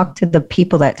I talked to the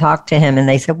people that talked to him, and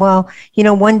they said, well,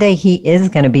 one day he is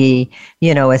going to be, a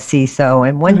CISO,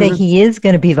 and one day he is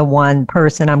going to be the one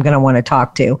person I'm going to want to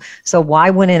talk to. So why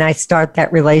wouldn't I start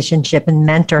that relationship and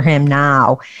mentor him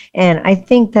now? And I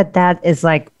think that is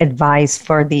like advice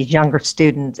for these younger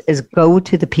students is go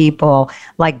to the people,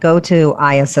 like go to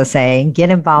ISSA and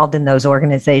get involved in those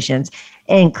organizations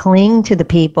and cling to the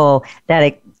people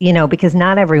that, because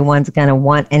not everyone's going to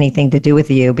want anything to do with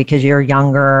you because you're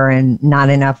younger and not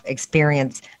enough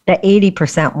experience. The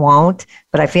 80% won't,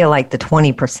 but I feel like the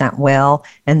 20% will.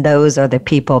 And those are the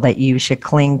people that you should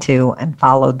cling to and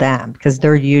follow them because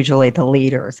they're usually the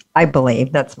leaders. I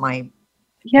believe that's my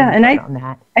and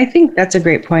I think that's a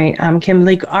great point, Kim.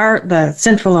 Like the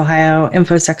Central Ohio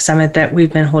InfoSec Summit that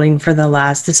we've been holding for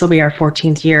this will be our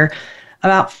 14th year.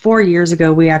 About 4 years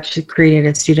ago, we actually created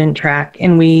a student track,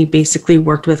 and we basically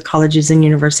worked with colleges and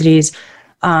universities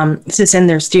to send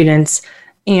their students.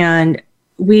 And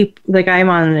I'm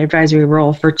on an advisory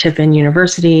role for Tiffin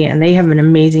University, and they have an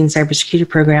amazing cybersecurity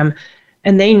program.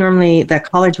 And that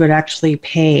college would actually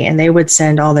pay, and they would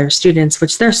send all their students,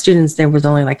 which their students, there was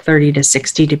only like 30 to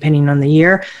 60, depending on the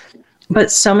year.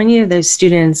 But so many of those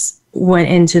students went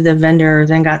into the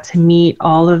vendors and got to meet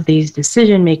all of these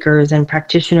decision makers and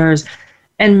practitioners.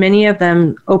 And many of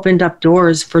them opened up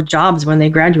doors for jobs when they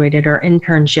graduated or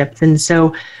internships. And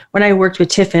so when I worked with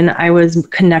Tiffin, I was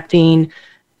connecting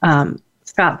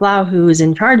Scott Blau, who is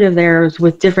in charge of theirs,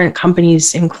 with different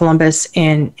companies in Columbus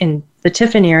and in the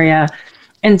Tiffin area.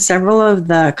 And several of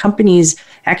the companies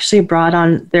actually brought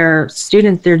on their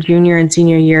students, their junior and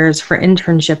senior years for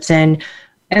internships.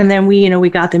 And then we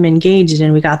got them engaged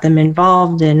and we got them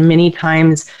involved. And many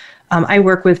times I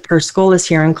work with Perscolas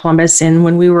here in Columbus. And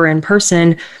when we were in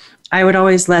person, I would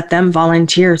always let them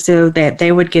volunteer so that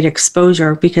they would get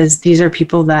exposure because these are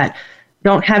people that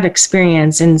don't have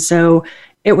experience. And so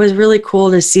it was really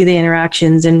cool to see the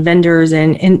interactions and vendors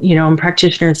and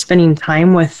practitioners spending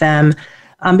time with them.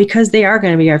 Because they are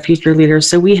going to be our future leaders.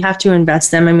 So we have to invest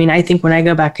them. I mean, I think when I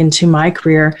go back into my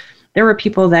career, there were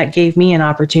people that gave me an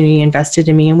opportunity, invested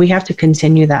in me, and we have to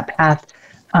continue that path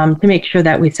to make sure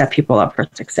that we set people up for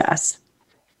success.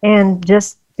 And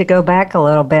just to go back a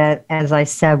little bit, as I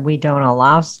said, we don't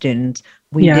allow students.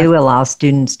 We do allow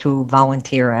students to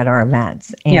volunteer at our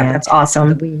events. And that's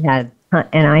awesome.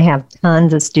 And I have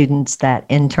tons of students that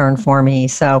intern for me.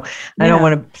 So I don't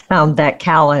want to sound that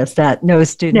callous that no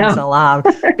students allowed,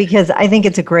 because I think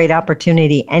it's a great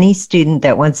opportunity. Any student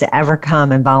that wants to ever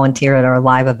come and volunteer at our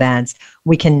live events,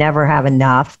 we can never have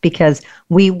enough because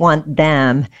we want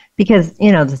them, because,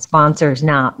 the sponsors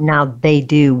now they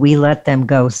do. We let them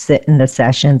go sit in the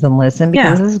sessions and listen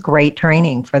because this is great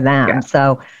training for them. Yeah.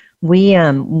 So we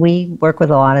work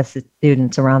with a lot of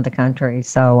students around the country.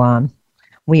 So,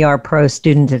 we are pro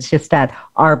students. It's just that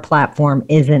our platform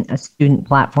isn't a student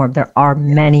platform. There are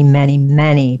many, many,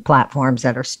 many platforms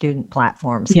that are student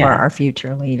platforms for our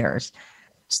future leaders.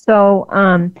 So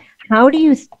how do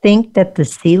you think that the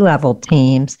C-level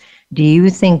teams do you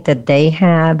think that they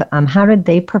have, how did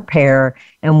they prepare,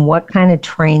 and what kind of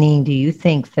training do you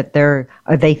think that are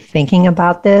they thinking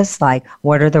about this? Like,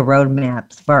 what are the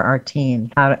roadmaps for our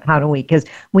team? How do we, because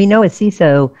we know at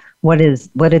CISO, what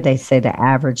did they say the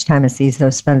average time a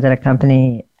CISO spends at a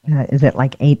company? Is it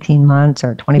like 18 months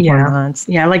or 24 months?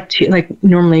 Yeah, like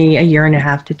normally a year and a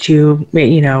half to 2,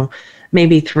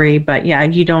 maybe 3. But yeah,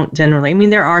 you don't generally. I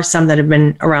mean, there are some that have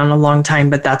been around a long time,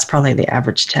 but that's probably the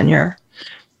average tenure.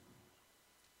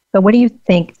 So what do you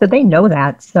think? So they know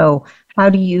that. So how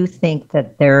do you think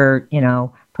that they're,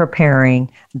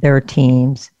 preparing their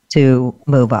teams to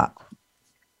move up?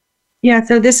 Yeah,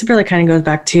 so this really kind of goes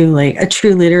back to like a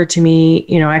true leader to me.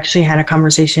 I actually had a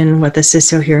conversation with a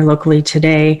CISO here locally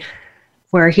today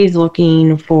where he's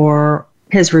looking for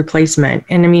his replacement.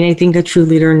 And I mean, I think a true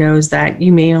leader knows that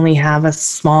you may only have a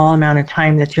small amount of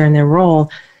time that you're in their role.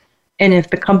 And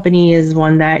if the company is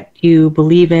one that you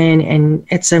believe in and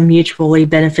it's a mutually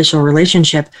beneficial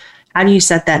relationship, how do you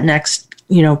set that next,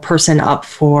 person up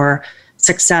for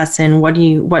success? And what do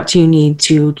you need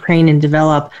to train and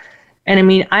develop? And I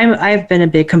mean, I've been a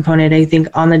big component. I think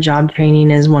on-the-job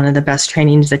training is one of the best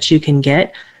trainings that you can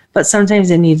get, but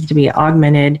sometimes it needs to be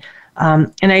augmented.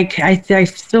 And I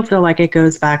still feel like it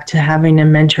goes back to having a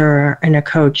mentor and a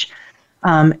coach.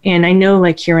 And I know,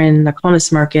 like here in the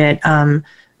Columbus market,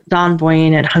 Don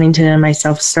Boyne at Huntington and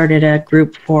myself started a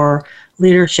group for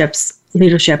leadership.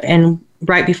 And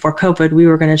right before COVID, we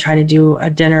were going to try to do a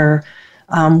dinner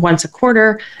once a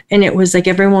quarter. And it was like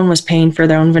everyone was paying for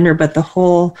their own vendor, but the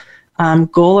whole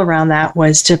goal around that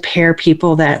was to pair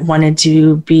people that wanted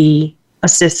to be a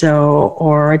CISO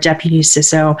or a deputy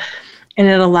CISO. And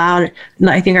it allowed,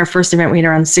 I think our first event, we had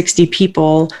around 60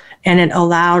 people, and it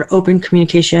allowed open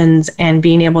communications and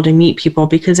being able to meet people.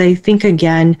 Because I think,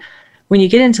 again, when you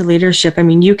get into leadership, I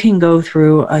mean, you can go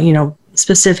through,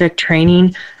 specific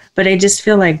training, but I just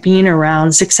feel like being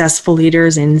around successful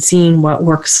leaders and seeing what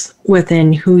works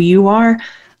within who you are,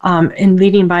 and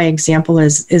leading by example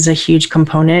is a huge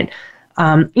component.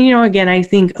 Again, I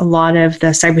think a lot of the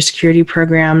cybersecurity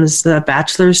programs, the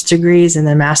bachelor's degrees and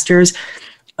the master's,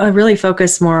 really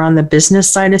focus more on the business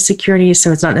side of security.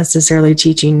 So it's not necessarily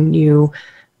teaching you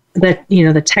that,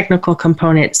 the technical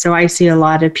component. So I see a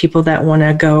lot of people that want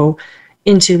to go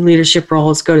into leadership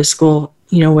roles, go to school,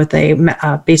 with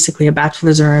basically a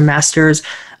bachelor's or a master's.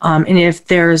 And if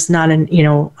there's not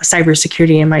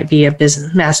cybersecurity, it might be a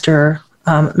business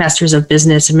master's of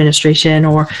business administration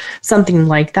or something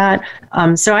like that.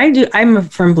 So I'm a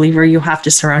firm believer you have to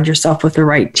surround yourself with the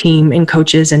right team and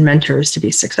coaches and mentors to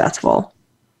be successful.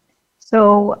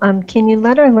 So can you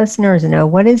let our listeners know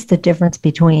what is the difference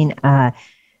between a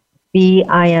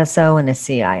BISO and a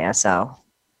CISO?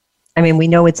 I mean, we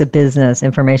know it's a business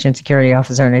information security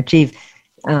officer and a chief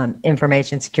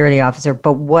information security officer,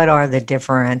 but what are the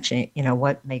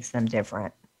what makes them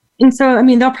different? And so, I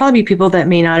mean, there'll probably be people that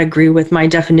may not agree with my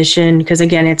definition because,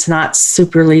 again, it's not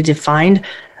superly defined.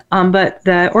 But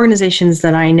the organizations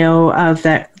that I know of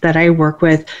that I work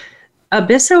with, a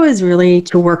BISO is really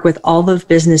to work with all of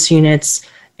business units,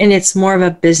 and it's more of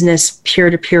a business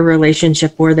peer-to-peer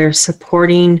relationship where they're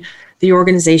supporting the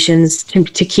organizations to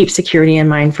keep security in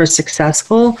mind for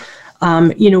successful,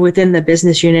 within the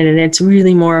business unit. And it's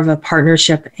really more of a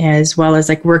partnership as well as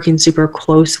like working super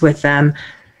close with them.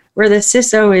 Where the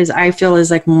CISO I feel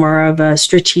is like more of a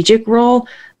strategic role.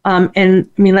 And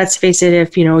I mean, let's face it,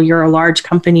 if, you're a large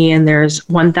company and there's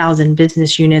 1,000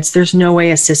 business units, there's no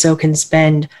way a CISO can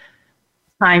spend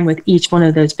time with each one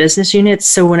of those business units.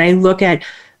 So when I look at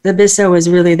the BISO is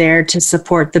really there to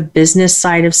support the business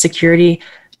side of security,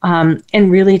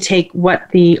 and really take what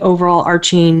the overall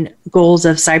arching goals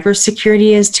of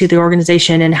cybersecurity is to the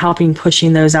organization and helping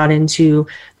pushing those out into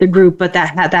the group. But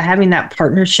that having that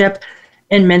partnership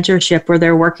and mentorship where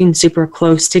they're working super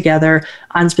close together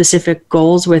on specific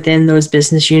goals within those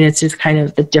business units is kind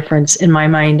of the difference in my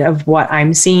mind of what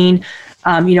I'm seeing.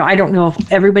 I don't know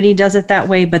if everybody does it that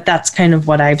way, but that's kind of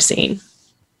what I've seen.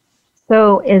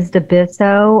 So is the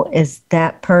BISO, is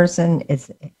that person,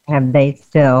 have they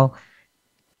still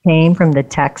came from the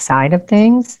tech side of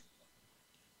things?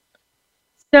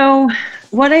 So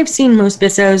what I've seen most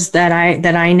BISOs that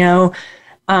I know,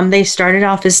 they started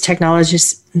off as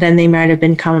technologists, then they might have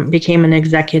became an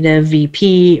executive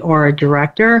VP or a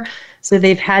director. So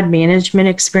they've had management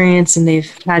experience and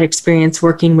they've had experience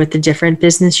working with the different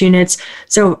business units.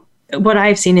 So what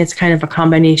I've seen is kind of a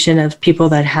combination of people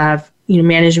that have,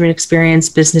 management experience,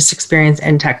 business experience,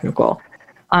 and technical.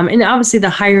 And obviously the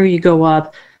higher you go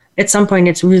up, at some point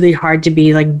it's really hard to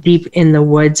be like deep in the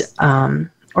woods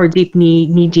or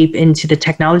knee deep into the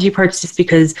technology parts, just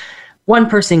because one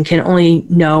person can only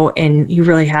know, and you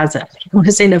really have, I want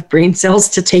to say, enough brain cells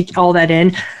to take all that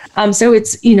in. So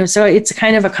it's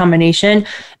kind of a combination.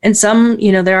 And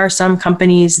there are some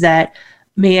companies that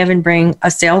may even bring a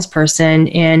salesperson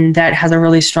in that has a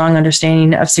really strong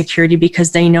understanding of security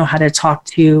because they know how to talk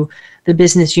to the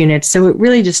business units. So it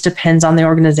really just depends on the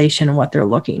organization and what they're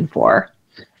looking for.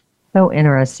 So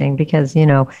interesting because,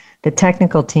 the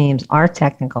technical teams are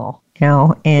technical,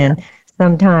 and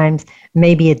sometimes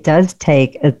maybe it does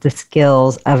take the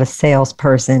skills of a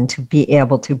salesperson to be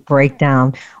able to break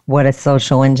down what a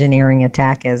social engineering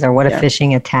attack is or what a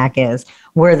phishing attack is,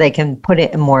 where they can put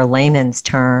it in more layman's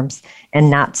terms and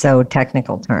not so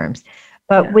technical terms.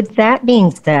 But with that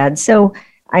being said, so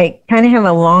I kind of have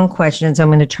a long question, so I'm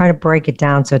going to try to break it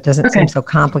down so it doesn't seem so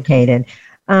complicated.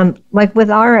 Like with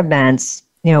our events,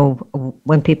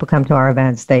 when people come to our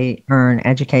events, they earn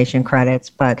education credits,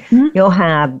 but you'll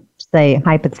have, say,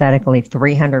 hypothetically,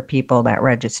 300 people that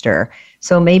register.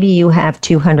 So maybe you have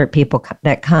 200 people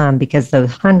that come because those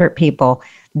 100 people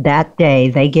that day,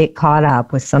 they get caught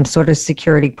up with some sort of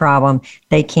security problem.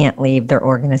 They can't leave their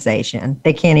organization.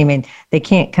 They can't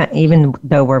even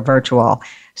though we're virtual.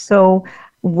 So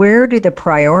where do the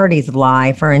priorities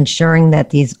lie for ensuring that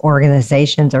these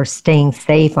organizations are staying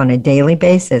safe on a daily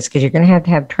basis? Because you're going to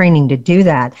have training to do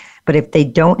that. But if they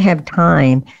don't have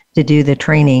time to do the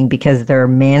training because they're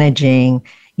managing,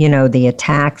 the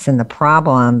attacks and the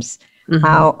problems,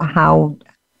 how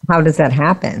does that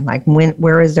happen? Like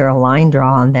where is there a line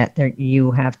drawn that you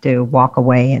have to walk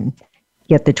away and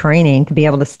get the training to be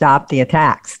able to stop the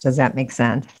attacks? Does that make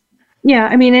sense? Yeah,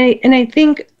 I mean, I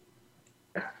think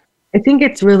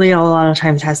it's really a lot of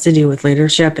times has to do with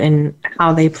leadership and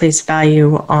how they place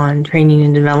value on training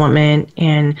and development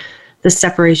and the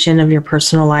separation of your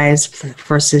personal life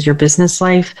versus your business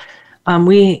life. I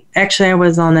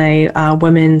was on a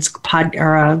women's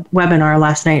webinar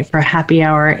last night for a happy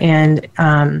hour, and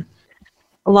a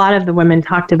lot of the women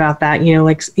talked about that,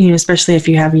 especially if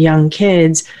you have young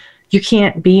kids, you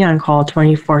can't be on call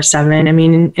 24/7. I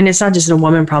mean, and it's not just a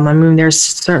woman problem. I mean, there's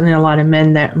certainly a lot of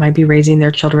men that might be raising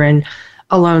their children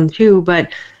alone too.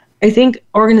 But I think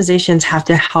organizations have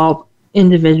to help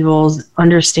individuals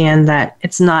understand that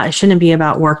it shouldn't be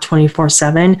about work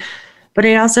 24/7. But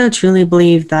I also truly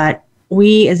believe that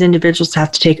we as individuals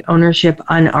have to take ownership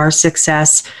on our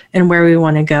success and where we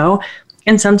want to go.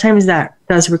 And sometimes that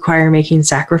does require making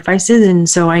sacrifices. And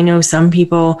so I know some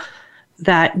people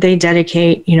that they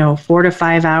dedicate, 4 to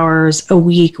 5 hours a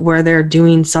week where they're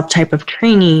doing some type of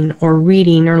training or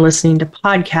reading or listening to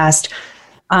podcasts,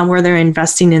 where they're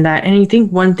investing in that. And I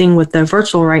think one thing with the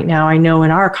virtual right now, I know in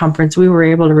our conference, we were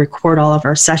able to record all of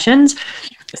our sessions.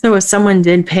 So if someone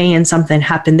did pay and something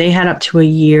happened, they had up to a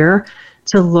year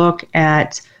to look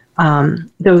at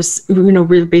those,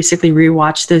 basically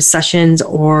rewatch those sessions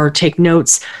or take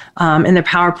notes. And the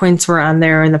PowerPoints were on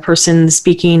there and the person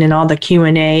speaking and all the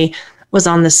Q&A was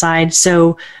on the side.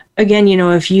 So again,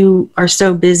 if you are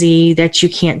so busy that you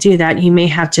can't do that, you may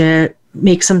have to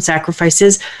make some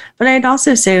sacrifices. But I'd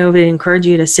also say I would encourage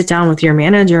you to sit down with your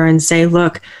manager and say,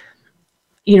 look,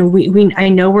 I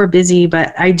know we're busy,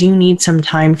 but I do need some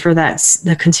time for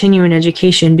the continuing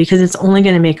education because it's only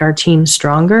going to make our team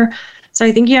stronger. So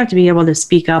I think you have to be able to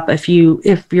speak up if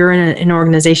you're in an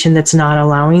organization that's not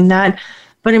allowing that.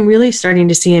 But I'm really starting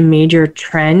to see a major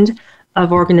trend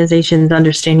of organizations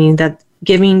understanding that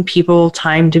giving people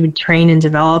time to train and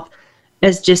develop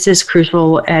is just as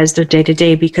crucial as their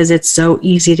day-to-day, because it's so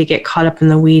easy to get caught up in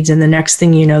the weeds. And the next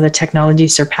thing you know, the technology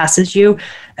surpasses you.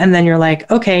 And then you're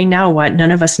like, okay, now what?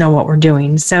 None of us know what we're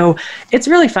doing. So it's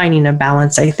really finding a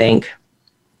balance, I think.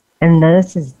 And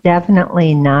this is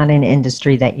definitely not an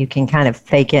industry that you can kind of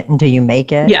fake it until you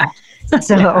make it. Yeah.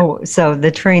 So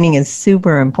the training is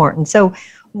super important. So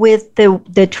with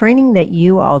the training that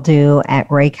you all do at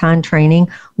Raycon Training,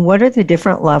 what are the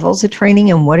different levels of training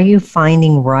and what are you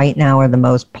finding right now are the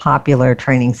most popular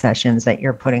training sessions that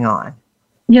you're putting on?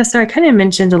 Yeah, so I kind of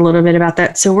mentioned a little bit about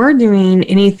that. So we're doing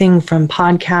anything from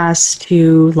podcasts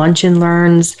to lunch and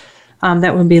learns.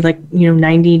 That would be like,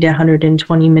 90 to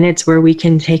 120 minutes where we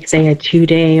can take, say, a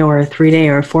 2-day or a 3-day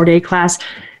or a 4-day class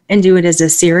and do it as a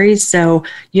series. So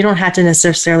you don't have to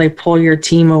necessarily pull your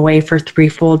team away for 3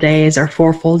 full days or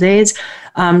 4 full days.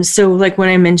 So like when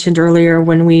I mentioned earlier,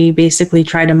 when we basically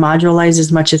try to modularize as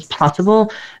much as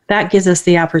possible, that gives us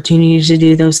the opportunity to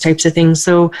do those types of things.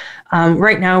 So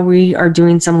right now we are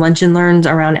doing some lunch and learns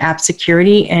around app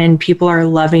security, and people are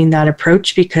loving that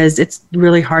approach because it's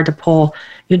really hard to pull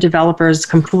your developers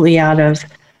completely out of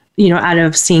out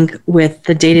of sync with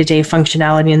the day-to-day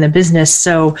functionality in the business.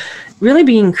 So really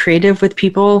being creative with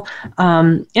people.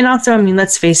 And also,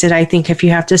 let's face it, I think if you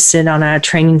have to sit on a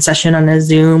training session on a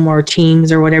Zoom or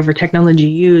Teams or whatever technology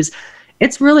you use,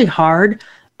 it's really hard.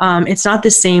 It's not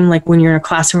the same like when you're in a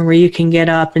classroom where you can get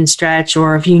up and stretch,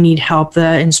 or if you need help,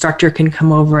 the instructor can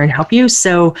come over and help you.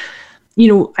 So,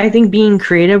 I think being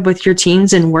creative with your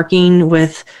teams and working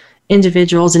with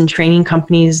individuals and training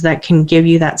companies that can give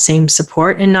you that same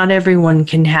support. And not everyone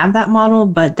can have that model,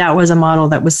 but that was a model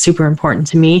that was super important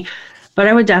to me. But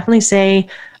I would definitely say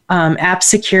app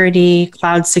security,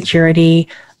 cloud security,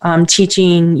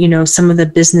 teaching, some of the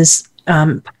business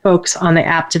folks on the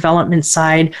app development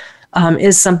side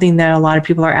is something that a lot of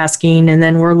people are asking. And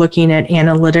then we're looking at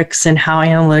analytics and how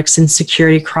analytics and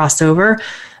security cross over.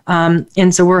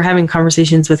 And so we're having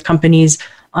conversations with companies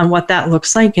on what that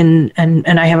looks like. And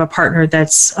I have a partner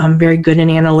that's very good in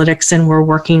analytics, and we're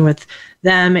working with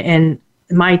them and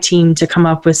my team to come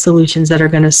up with solutions that are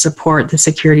going to support the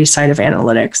security side of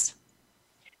analytics.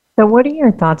 So what are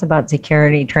your thoughts about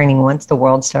security training once the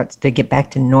world starts to get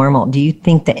back to normal? Do you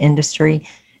think the industry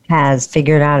has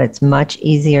figured out it's much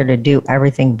easier to do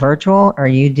everything virtual, or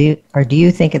do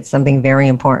you think it's something very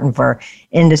important for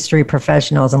industry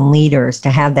professionals and leaders to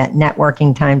have that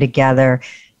networking time together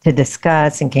to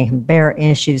discuss and compare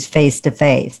issues face to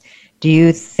face? Do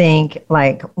you think,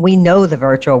 like, we know the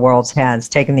virtual world has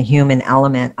taken the human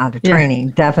element out of training,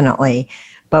 definitely,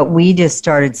 but we just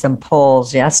started some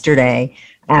polls yesterday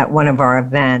at one of our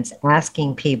events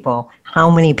asking people how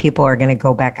many people are going to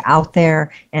go back out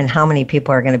there and how many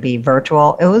people are going to be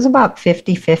virtual. It was about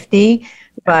 50-50,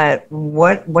 but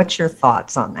what's your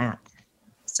thoughts on that?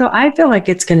 So I feel like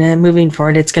moving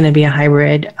forward, it's going to be a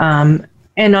hybrid.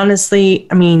 And honestly,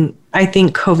 I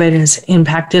think COVID has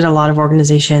impacted a lot of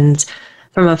organizations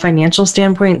from a financial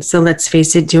standpoint. So let's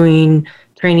face it, doing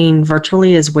training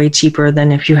virtually is way cheaper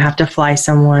than if you have to fly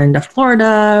someone to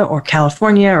Florida or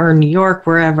California or New York,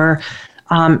 wherever.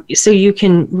 So you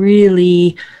can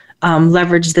really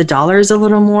leverage the dollars a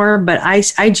little more. But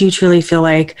I do truly feel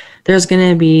like there's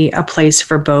going to be a place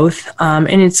for both.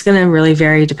 And it's going to really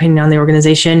vary depending on the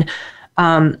organization.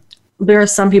 There are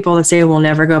some people that say we'll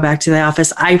never go back to the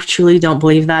office. I truly don't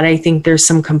believe that. I think there's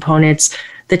some components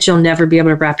that you'll never be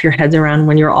able to wrap your heads around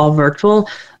when you're all virtual.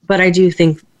 But I do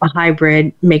think a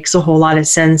hybrid makes a whole lot of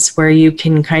sense, where you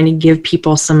can kind of give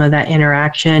people some of that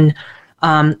interaction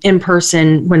in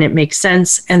person when it makes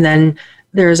sense. And then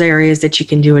there's areas that you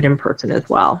can do it in person as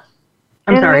well.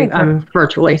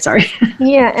 Virtually, sorry.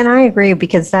 Yeah, and I agree,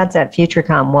 because that's at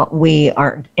FutureCom, what we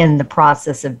are in the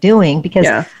process of doing. Because,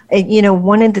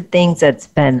 one of the things that's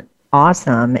been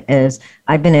awesome is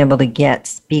I've been able to get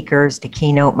speakers to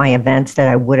keynote my events that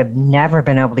I would have never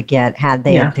been able to get had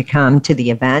they had to come to the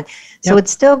event. So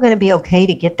it's still going to be okay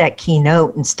to get that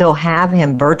keynote and still have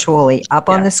him virtually up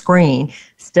on the screen,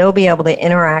 still be able to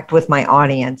interact with my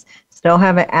audience, still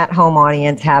have an at-home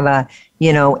audience, have a,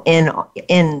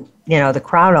 in the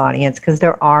crowd audience, because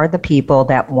there are the people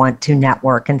that want to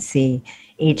network and see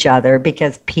each other,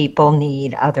 because people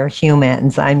need other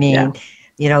humans.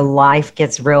 Life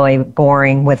gets really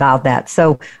boring without that.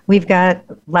 So we've got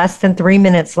less than 3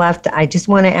 minutes left. I just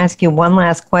want to ask you one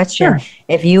last question. Sure.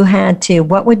 If you had to,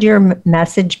 what would your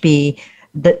message be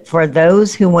for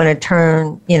those who want to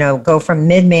turn, go from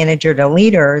mid-manager to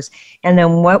leaders? And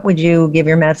then what would you give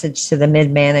your message to the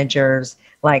mid-managers?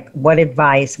 Like, what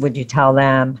advice would you tell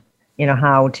them,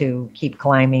 how to keep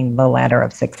climbing the ladder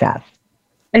of success?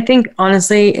 I think,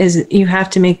 honestly, is you have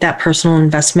to make that personal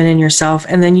investment in yourself.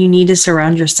 And then you need to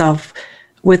surround yourself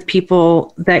with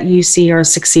people that you see are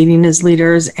succeeding as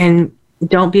leaders. And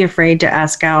don't be afraid to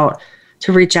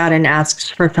reach out and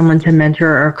ask for someone to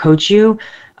mentor or coach you.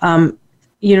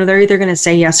 They're either going to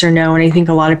say yes or no. And I think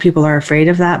a lot of people are afraid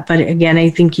of that. But again, I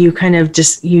think you kind of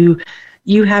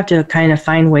you have to kind of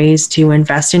find ways to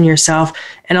invest in yourself.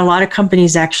 And a lot of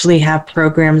companies actually have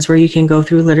programs where you can go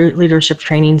through leadership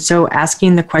training. So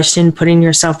asking the question, putting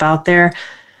yourself out there,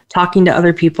 talking to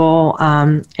other people,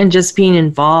 and just being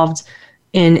involved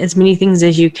in as many things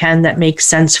as you can that make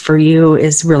sense for you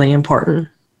is really important.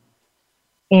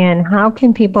 And how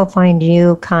can people find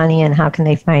you, Connie, and how can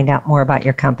they find out more about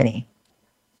your company?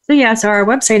 So our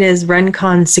website is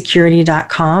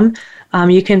renconsecurity.com.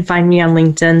 You can find me on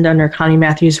LinkedIn under Connie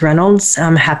Matthews Reynolds.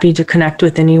 I'm happy to connect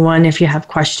with anyone if you have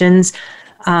questions.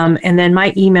 And then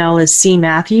my email is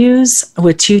cmatthews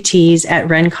with 2 T's at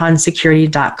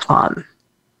renconsecurity.com.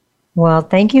 Well,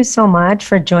 thank you so much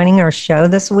for joining our show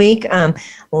this week.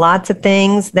 Lots of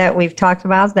things that we've talked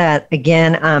about that,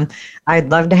 again, I'd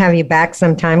love to have you back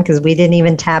sometime because we didn't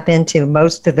even tap into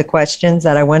most of the questions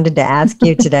that I wanted to ask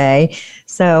you today.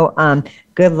 So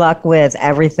good luck with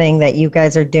everything that you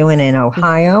guys are doing in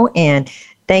Ohio. And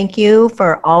thank you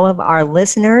for all of our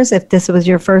listeners. If this was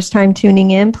your first time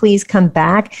tuning in, please come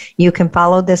back. You can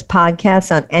follow this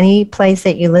podcast on any place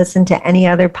that you listen to any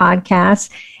other podcasts.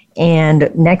 And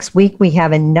next week, we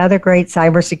have another great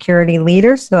cybersecurity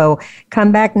leader. So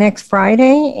come back next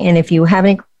Friday. And if you have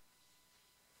any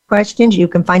questions, you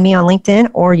can find me on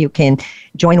LinkedIn or you can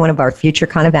join one of our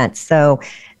FutureCon events. So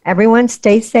everyone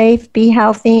stay safe, be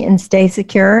healthy, and stay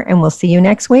secure. And we'll see you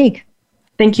next week.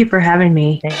 Thank you for having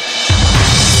me.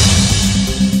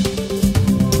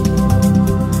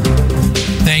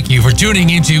 Thank you for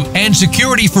tuning into And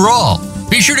Security for All.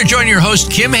 Be sure to join your host,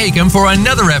 Kim Hakem, for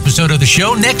another episode of the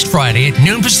show next Friday at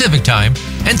noon Pacific Time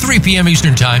and 3 p.m.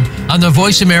 Eastern Time on the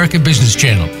Voice America Business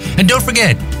Channel. And don't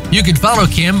forget, you can follow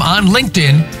Kim on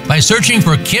LinkedIn by searching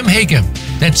for Kim Hakem.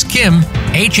 That's Kim,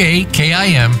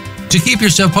 Hakim, to keep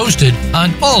yourself posted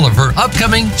on all of her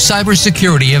upcoming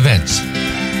cybersecurity events.